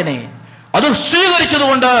 തൊടാതെ പോയേനെ. അത് സ്വീകരിച്ചത്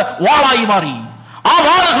കൊണ്ട് വാളായി മാറി. ആ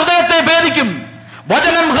വാൾ ഹൃദയത്തെ ഭേദിക്കും.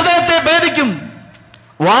 വചനം ഹൃദയത്തെ ഭേദിക്കും.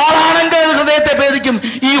 വാളാണെങ്കിൽ അത് ഹൃദയത്തെ ഭേദിക്കും.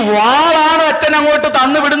 ഈ വാളാണ് അച്ഛൻ അങ്ങോട്ട്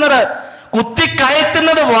തന്നു വിടുന്നത്.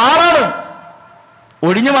 കുത്തിക്കയറ്റുന്നത് വാളാണ്.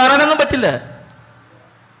 ഒഴിഞ്ഞു മാറാനൊന്നും പറ്റില്ല.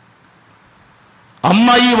 അമ്മ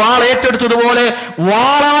ഈ വാൾ ഏറ്റെടുത്തതുപോലെ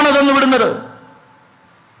വാളാണ് തന്നു വിടുന്നത്.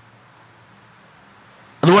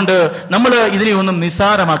 അതുകൊണ്ട് നമ്മൾ ഇതിനെ ഒന്നും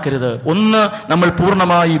നിസ്സാരമാക്കരുത്. ഒന്ന് നമ്മൾ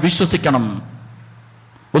പൂർണ്ണമായി വിശ്വസിക്കണം.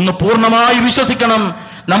 പൂർണ്ണമായി വിശ്വസിക്കണം.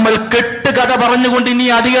 നമ്മൾ കെട്ടുകഥ പറഞ്ഞുകൊണ്ട് ഇനി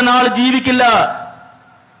അധിക നാൾ ജീവിക്കില്ല.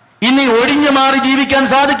 ഇനി ഒഴിഞ്ഞു മാറി ജീവിക്കാൻ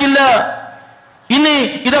സാധിക്കില്ല. ഇനി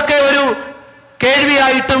ഇതൊക്കെ ഒരു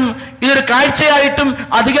കേൾവിയായിട്ടും ഇതൊരു കാഴ്ചയായിട്ടും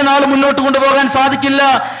അധിക നാൾ മുന്നോട്ട് കൊണ്ടുപോകാൻ സാധിക്കില്ല.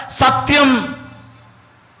 സത്യം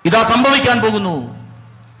ഇതാ സംഭവിക്കാൻ പോകുന്നു.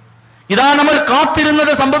 ഇതാ നമ്മൾ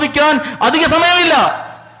കാത്തിരുന്നത് സംഭവിക്കാൻ അധിക സമയമില്ല.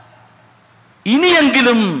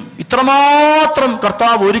 ഇനിയെങ്കിലും ഇത്രമാത്രം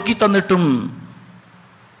കർത്താവ് ഒരുക്കി തന്നിട്ടും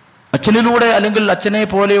അച്ഛനിലൂടെ, അല്ലെങ്കിൽ അച്ഛനെ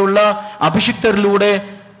പോലെയുള്ള അഭിഷിക്തരിലൂടെ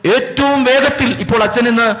ഏറ്റവും വേഗത്തിൽ ഇപ്പോൾ അച്ഛൻ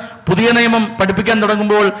ഇന്ന് പുതിയ നിയമം പഠിപ്പിക്കാൻ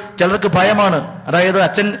തുടങ്ങുമ്പോൾ ചിലർക്ക് ഭയമാണ്. അതായത്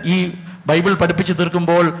അച്ഛൻ ഈ ബൈബിൾ പഠിപ്പിച്ച്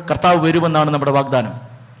തീർക്കുമ്പോൾ കർത്താവ് വരുമെന്നാണ് നമ്മുടെ വാഗ്ദാനം.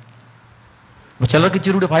 അപ്പൊ ചിലർക്ക്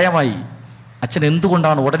ഇച്ചിരി ഭയമായി, അച്ഛൻ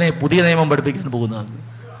എന്തുകൊണ്ടാണ് ഉടനെ പുതിയ നിയമം പഠിപ്പിക്കാൻ പോകുന്നത്?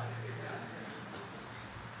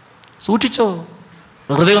 സൂക്ഷിച്ചോ,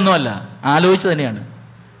 ഹൃദയമൊന്നുമല്ല, ആലോചിച്ച് തന്നെയാണ്.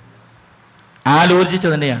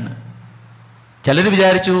 ചിലർ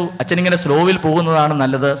വിചാരിച്ചു അച്ഛനിങ്ങനെ സ്ലോവിൽ പോകുന്നതാണ്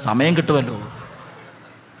നല്ലത്, സമയം കിട്ടുമല്ലോ.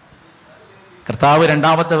 കർത്താവ്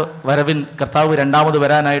രണ്ടാമത്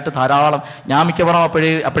വരാനായിട്ട് ധാരാളം, ഞാൻ മിക്കവാറും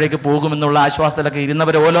അപ്പോഴേക്ക് പോകുമെന്നുള്ള ആശ്വാസത്തിലൊക്കെ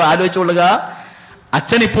ഇരുന്നവരെ ഓരോ ആലോചിച്ചുകൊള്ളുക.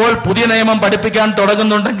 അച്ഛൻ ഇപ്പോൾ പുതിയ നിയമം പഠിപ്പിക്കാൻ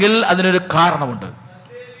തുടങ്ങുന്നുണ്ടെങ്കിൽ അതിനൊരു കാരണമുണ്ട്.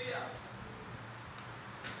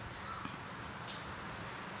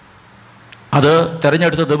 അത്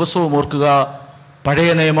തെരഞ്ഞെടുത്ത ദിവസവും ഓർക്കുക, പഴയ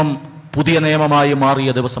നിയമം പുതിയ നിയമമായി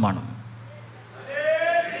മാറിയ ദിവസമാണ്.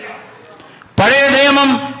 പഴയ നിയമം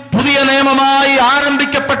പുതിയ നിയമമായി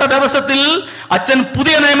ആരംഭിക്കപ്പെട്ട ദിവസത്തിൽ അച്ഛൻ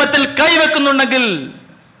പുതിയ നിയമത്തിൽ കൈവെക്കുന്നുണ്ടെങ്കിൽ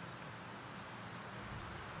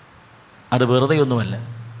അത് വെറുതെയൊന്നുമല്ല.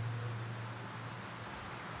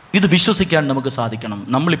 ഇത് വിശ്വസിക്കാൻ നമുക്ക് സാധിക്കണം.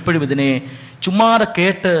 നമ്മൾ ഇപ്പോഴും ഇതിനെ ചുമ്മാതെ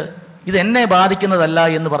കേട്ട് ഇത് എന്നെ ബാധിക്കുന്നതല്ല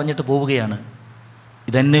എന്ന് പറഞ്ഞിട്ട് പോവുകയാണ്.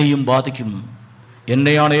 ഇതെന്നെയും ബാധിക്കും.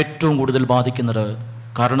 എന്നെയാണ് ഏറ്റവും കൂടുതൽ ബാധിക്കുന്നത്.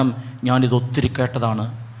 കാരണം ഞാനിത് ഒത്തിരി കേട്ടതാണ്.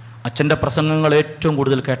 അച്ഛൻ്റെ പ്രസംഗങ്ങൾ ഏറ്റവും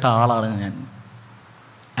കൂടുതൽ കേട്ട ആളാണ് ഞാൻ.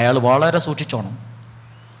 അയാൾ വളരെ സൂക്ഷിച്ചോണം.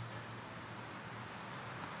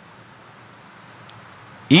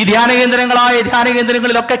 ഈ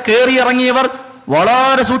ധ്യാനകേന്ദ്രങ്ങളിലൊക്കെ കയറി ഇറങ്ങിയവർ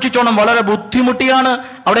വളരെ സൂക്ഷിച്ചോണം. വളരെ ബുദ്ധിമുട്ടിയാണ്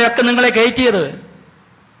അവിടെയൊക്കെ നിങ്ങളെ കയറ്റിയത്.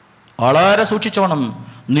 വളരെ സൂക്ഷിച്ചോണം.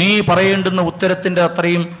 നീ പറയേണ്ടുന്ന ഉത്തരത്തിൻ്റെ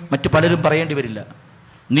അത്രയും മറ്റു പലരും പറയേണ്ടി വരില്ല.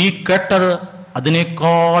 നീ കേട്ടത്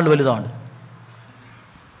അതിനേക്കാൾ വലുതാണ്.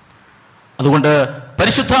 അതുകൊണ്ട്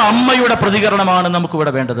പരിശുദ്ധ അമ്മയുടെ പ്രതികരണമാണ്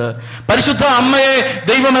നമുക്കിവിടെ വേണ്ടത്. പരിശുദ്ധ അമ്മയെ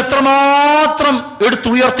ദൈവം എത്രമാത്രം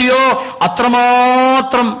എടുത്തുയർത്തിയോ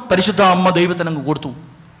അത്രമാത്രം പരിശുദ്ധ അമ്മ ദൈവത്തിനങ്ങ് കൊടുത്തു.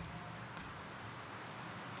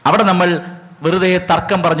 അവിടെ നമ്മൾ വെറുതെ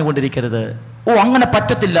തർക്കം പറഞ്ഞുകൊണ്ടിരിക്കരുത്. അങ്ങനെ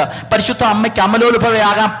പറ്റത്തില്ല, പരിശുദ്ധ അമ്മയ്ക്ക്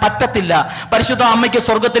അമലോത്ഭവയാകാൻ പറ്റത്തില്ല, പരിശുദ്ധ അമ്മയ്ക്ക്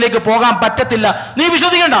സ്വർഗത്തിലേക്ക് പോകാൻ പറ്റത്തില്ല. നീ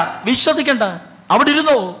വിശ്വസിക്കണ്ട, അവിടെ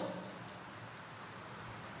ഇരുന്നോ.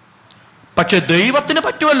 പക്ഷെ ദൈവത്തിന്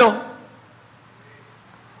പറ്റുമല്ലോ.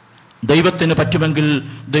 ദൈവത്തിന് പറ്റുമെങ്കിൽ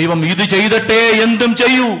ദൈവം ഇത് ചെയ്തിട്ടേ എന്തും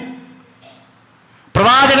ചെയ്യൂ.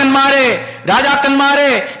 പ്രവാചകന്മാരെ,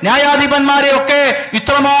 രാജാക്കന്മാരെ, ന്യായാധിപന്മാരെ ഒക്കെ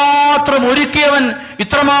ഇത്രമാത്രം ഒരുക്കിയവൻ,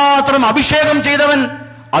 ഇത്രമാത്രം അഭിഷേകം ചെയ്തവൻ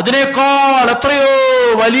അതിനേക്കാൾ എത്രയോ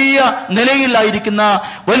വലിയ നിലയിലായിരിക്കുന്ന,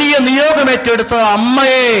 വലിയ നിയോഗമേറ്റെടുത്ത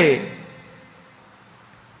അമ്മയെ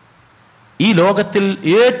ഈ ലോകത്തിൽ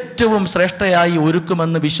ഏറ്റവും ശ്രേഷ്ഠയായി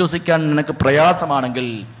ഒരുക്കുമെന്ന് വിശ്വസിക്കാൻ നിനക്ക് പ്രയാസമാണെങ്കിൽ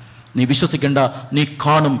നീ വിശ്വസിക്കേണ്ട, നീ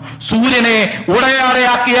കാണും. സൂര്യനെ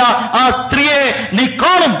ഉടയാടയാക്കിയ ആ സ്ത്രീയെ നീ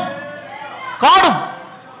കാണും.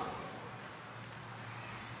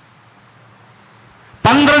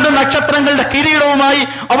 12 നക്ഷത്രങ്ങളുടെ കിരീടവുമായി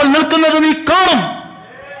അവൾ നിൽക്കുന്നത് നീ കാണും.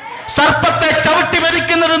 സർപ്പത്തെ ചവിട്ടി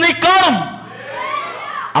മെതിക്കുന്നത് നീ കാണും.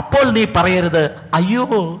 അപ്പോൾ നീ പറയരുത്, അയ്യോ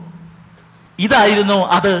ഇതായിരുന്നോ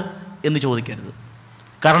അത് എന്ന് ചോദിക്കരുത്.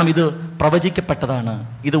 കാരണം ഇത് പ്രവചിക്കപ്പെട്ടതാണ്.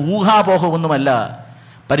 ഇത് ഊഹാപോഹമൊന്നുമല്ല.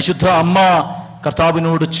 പരിശുദ്ധ അമ്മ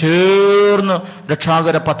കർത്താവിനോട് ചേർന്ന്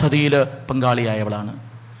രക്ഷാകര പദ്ധതിയിൽ പങ്കാളിയായവളാണ്.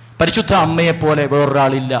 പരിശുദ്ധ അമ്മയെപ്പോലെ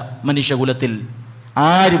വേറൊരാളില്ല മനുഷ്യകുലത്തിൽ.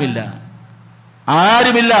 ആരുമില്ല,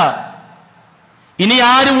 ഇനി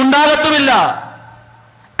ആരും ഉണ്ടാകത്തുമില്ല.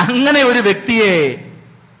 അങ്ങനെ ഒരു വ്യക്തിയെ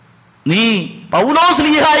നീ പൗലോസ്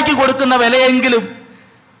ലീഹായ്ക്ക് കൊടുക്കുന്ന വിലയെങ്കിലും,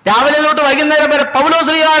 രാവിലെ തൊട്ട് വൈകുന്നേരം വരെ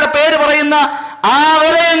പൗലോസ് ലീഹായുടെ പേര് പറയുന്ന ആ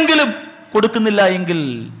വിലയെങ്കിലും കൊടുക്കുന്നില്ല എങ്കിൽ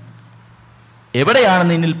എവിടെയാണ്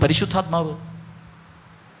നിന്നിൽ പരിശുദ്ധാത്മാവ്?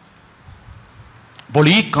 അപ്പോൾ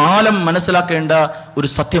ഈ കാലം മനസ്സിലാക്കേണ്ട ഒരു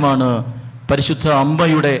സത്യമാണ് പരിശുദ്ധ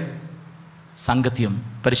അമ്മയുടെ സാങ്കത്യം,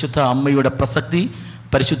 പരിശുദ്ധ അമ്മയുടെ പ്രസക്തി,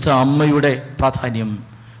 പരിശുദ്ധ അമ്മയുടെ പ്രാധാന്യം.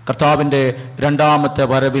 കർത്താവിൻ്റെ 2ാമത്തെ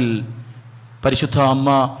വരവിൽ പരിശുദ്ധ അമ്മ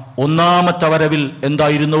 1ാമത്തെ വരവിൽ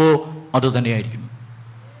എന്തായിരുന്നുവോ അത് തന്നെയായിരിക്കും.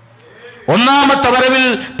 1ാമത്തെ വരവിൽ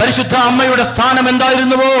പരിശുദ്ധ അമ്മയുടെ സ്ഥാനം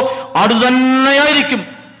എന്തായിരുന്നുവോ അത് തന്നെയായിരിക്കും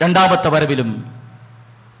 2ാമത്തെ വരവിലും.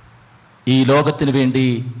 ഈ ലോകത്തിന് വേണ്ടി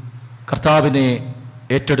കർത്താവിനെ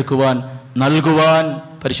ഏറ്റെടുക്കുവാൻ, നൽകുവാൻ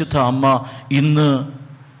പരിശുദ്ധ അമ്മ ഇന്ന്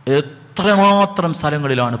എത്രമാത്രം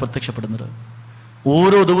സ്ഥലങ്ങളിലാണ് പ്രത്യക്ഷപ്പെടുന്നത്.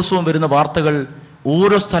 ഓരോ ദിവസവും വരുന്ന വാർത്തകൾ,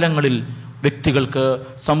 ഓരോ സ്ഥലങ്ങളിൽ വ്യക്തികൾക്ക്,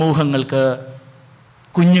 സമൂഹങ്ങൾക്ക്,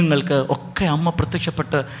 കുഞ്ഞുങ്ങൾക്ക് ഒക്കെ അമ്മ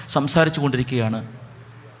പ്രത്യക്ഷപ്പെട്ട് സംസാരിച്ചു കൊണ്ടിരിക്കുകയാണ്.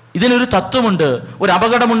 ഇതിനൊരു തത്വമുണ്ട്. ഒരു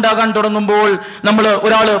അപകടമുണ്ടാകാൻ തുടങ്ങുമ്പോൾ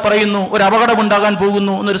ഒരാൾ പറയുന്നു ഒരു അപകടമുണ്ടാകാൻ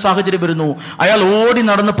പോകുന്നു എന്നൊരു സാഹചര്യം വരുന്നു, അയാൾ ഓടി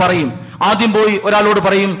നടന്ന് പറയും. ആദ്യം പോയി ഒരാളോട്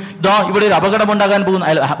പറയും, ഇതാ ഇവിടെ ഒരു അപകടമുണ്ടാകാൻ പോകുന്നു,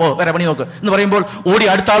 അയാൾ വേറെ പണി നോക്ക് എന്ന് പറയുമ്പോൾ ഓടി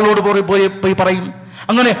അടുത്ത ആളോട് പോയി പറയും.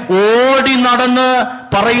 അങ്ങനെ ഓടി നടന്ന്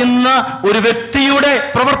പറയുന്ന ഒരു വ്യക്തിയുടെ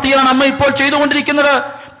പ്രവൃത്തിയാണ് അമ്മ ഇപ്പോൾ ചെയ്തുകൊണ്ടിരിക്കുന്നത്.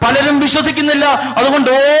 പലരും വിശ്വസിക്കുന്നില്ല. അതുകൊണ്ട്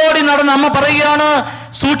ഓടി നടന്ന് അമ്മ പറയുകയാണ്,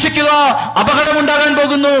 സൂക്ഷിക്കുക, അപകടമുണ്ടാകാൻ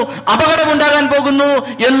പോകുന്നു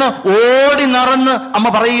എന്ന് ഓടി നടന്ന് അമ്മ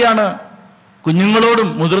പറയുകയാണ്. കുഞ്ഞുങ്ങളോടും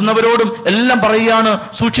മുതിർന്നവരോടും എല്ലാം പറയുകയാണ്,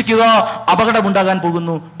 സൂക്ഷിക്കുക, അപകടമുണ്ടാകാൻ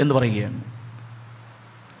പോകുന്നു എന്ന് പറയുകയാണ്.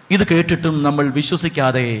 ഇത് കേട്ടിട്ടും നമ്മൾ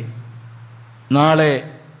വിശ്വസിക്കാതെ നാളെ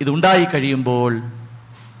ഇതുണ്ടായി കഴിയുമ്പോൾ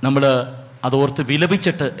നമ്മൾ അതോർത്ത്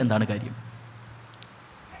വിലപിച്ചിട്ട് എന്താണ് കാര്യം?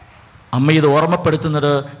 അമ്മ ഇത്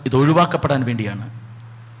ഓർമ്മപ്പെടുത്തുന്നത് ഇത് ഒഴിവാക്കപ്പെടാൻ വേണ്ടിയാണ്.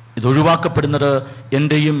 ഇത് ഒഴിവാക്കപ്പെടുന്നത്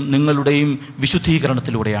എൻ്റെയും നിങ്ങളുടെയും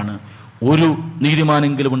വിശുദ്ധീകരണത്തിലൂടെയാണ്. ഒരു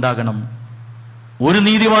നീതിമാനെങ്കിലും ഉണ്ടാകണം, ഒരു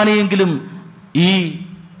നീതിമാനെയെങ്കിലും ഈ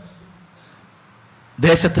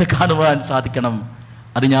ദേശത്ത് കാണുവാൻ സാധിക്കണം.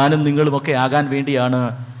 അത് ഞാനും നിങ്ങളുമൊക്കെ ആകാൻ വേണ്ടിയാണ്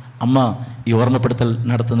അമ്മ ഈ ഓർമ്മപ്പെടുത്തൽ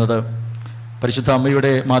നടത്തുന്നത്. പരിശുദ്ധ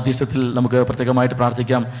അമ്മയുടെ മാധ്യസ്ഥത്തിൽ നമുക്ക് പ്രത്യേകമായിട്ട്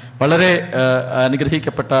പ്രാർത്ഥിക്കാം. വളരെ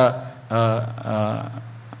അനുഗ്രഹിക്കപ്പെട്ട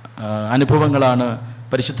അനുഭവങ്ങളാണ്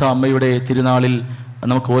പരിശുദ്ധ അമ്മയുടെ തിരുനാളിൽ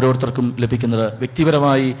നമുക്ക് ഓരോരുത്തർക്കും ലഭിക്കുന്നത്.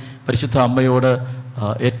 വ്യക്തിപരമായി പരിശുദ്ധ അമ്മയോട്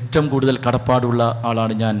ഏറ്റവും കൂടുതൽ കടപ്പാടുള്ള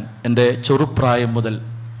ആളാണ് ഞാൻ. എൻ്റെ ചെറുപ്രായം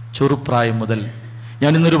മുതൽ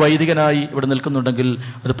ഞാൻ ഇന്നൊരു വൈദികനായി ഇവിടെ നിൽക്കുന്നുണ്ടെങ്കിൽ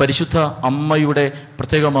അത് പരിശുദ്ധ അമ്മയുടെ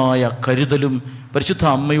പ്രത്യേകമായ കരുതലും പരിശുദ്ധ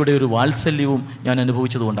അമ്മയുടെ ഒരു വാത്സല്യവും ഞാൻ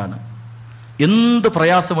അനുഭവിച്ചതുകൊണ്ടാണ്. എന്ത്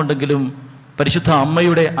പ്രയാസമുണ്ടെങ്കിലും പരിശുദ്ധ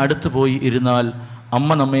അമ്മയുടെ അടുത്ത് പോയി ഇരുന്നാൽ അമ്മ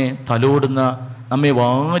നമ്മെ തലോടുന്ന, നമ്മെ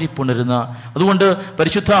വാരിപ്പുണരുന്ന, അതുകൊണ്ട്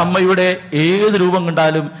പരിശുദ്ധ അമ്മയുടെ ഏത് രൂപം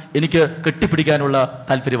കണ്ടാലും എനിക്ക് കെട്ടിപ്പിടിക്കാനുള്ള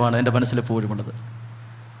താല്പര്യമാണ് എൻ്റെ മനസ്സിലെപ്പോഴും ഉള്ളത്.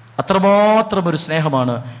 അത്രമാത്രം ഒരു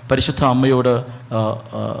സ്നേഹമാണ് പരിശുദ്ധ അമ്മയോട്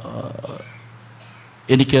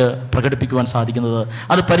എനിക്ക് പ്രകടിപ്പിക്കുവാൻ സാധിക്കുന്നത്.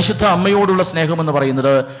 അത് പരിശുദ്ധ അമ്മയോടുള്ള സ്നേഹമെന്ന്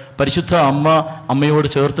പറയുന്നത് പരിശുദ്ധ അമ്മയോട്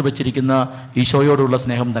ചേർത്ത് വെച്ചിരിക്കുന്ന ഈശോയോടുള്ള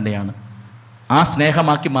സ്നേഹം തന്നെയാണ്. ആ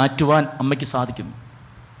സ്നേഹമാക്കി മാറ്റുവാൻ അമ്മയ്ക്ക് സാധിക്കും.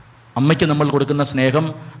 അമ്മയ്ക്ക് നമ്മൾ കൊടുക്കുന്ന സ്നേഹം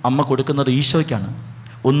അമ്മ കൊടുക്കുന്നത് ഈശോയ്ക്കാണ്.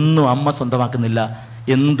 ഒന്നും അമ്മ സ്വന്തമാക്കുന്നില്ല.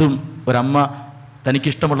 എന്തും ഒരമ്മ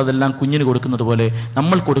തനിക്കിഷ്ടമുള്ളതെല്ലാം കുഞ്ഞിന് കൊടുക്കുന്നത് പോലെ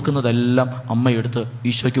നമ്മൾ കൊടുക്കുന്നതെല്ലാം അമ്മയെടുത്ത്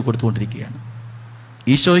ഈശോയ്ക്ക് കൊടുത്തുകൊണ്ടിരിക്കുകയാണ്.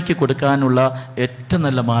 ഈശോയ്ക്ക് കൊടുക്കാനുള്ള ഏറ്റവും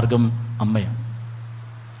നല്ല മാർഗം അമ്മയാണ്.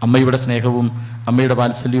 അമ്മയുടെ സ്നേഹവും അമ്മയുടെ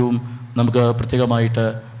വാത്സല്യവും നമുക്ക് പ്രത്യേകമായിട്ട്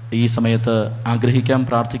ഈ സമയത്ത് ആഗ്രഹിക്കാം,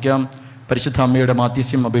 പ്രാർത്ഥിക്കാം. പരിശുദ്ധ അമ്മയുടെ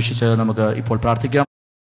മാധ്യസ്യം അപേക്ഷിച്ച് നമുക്ക് ഇപ്പോൾ പ്രാർത്ഥിക്കാം.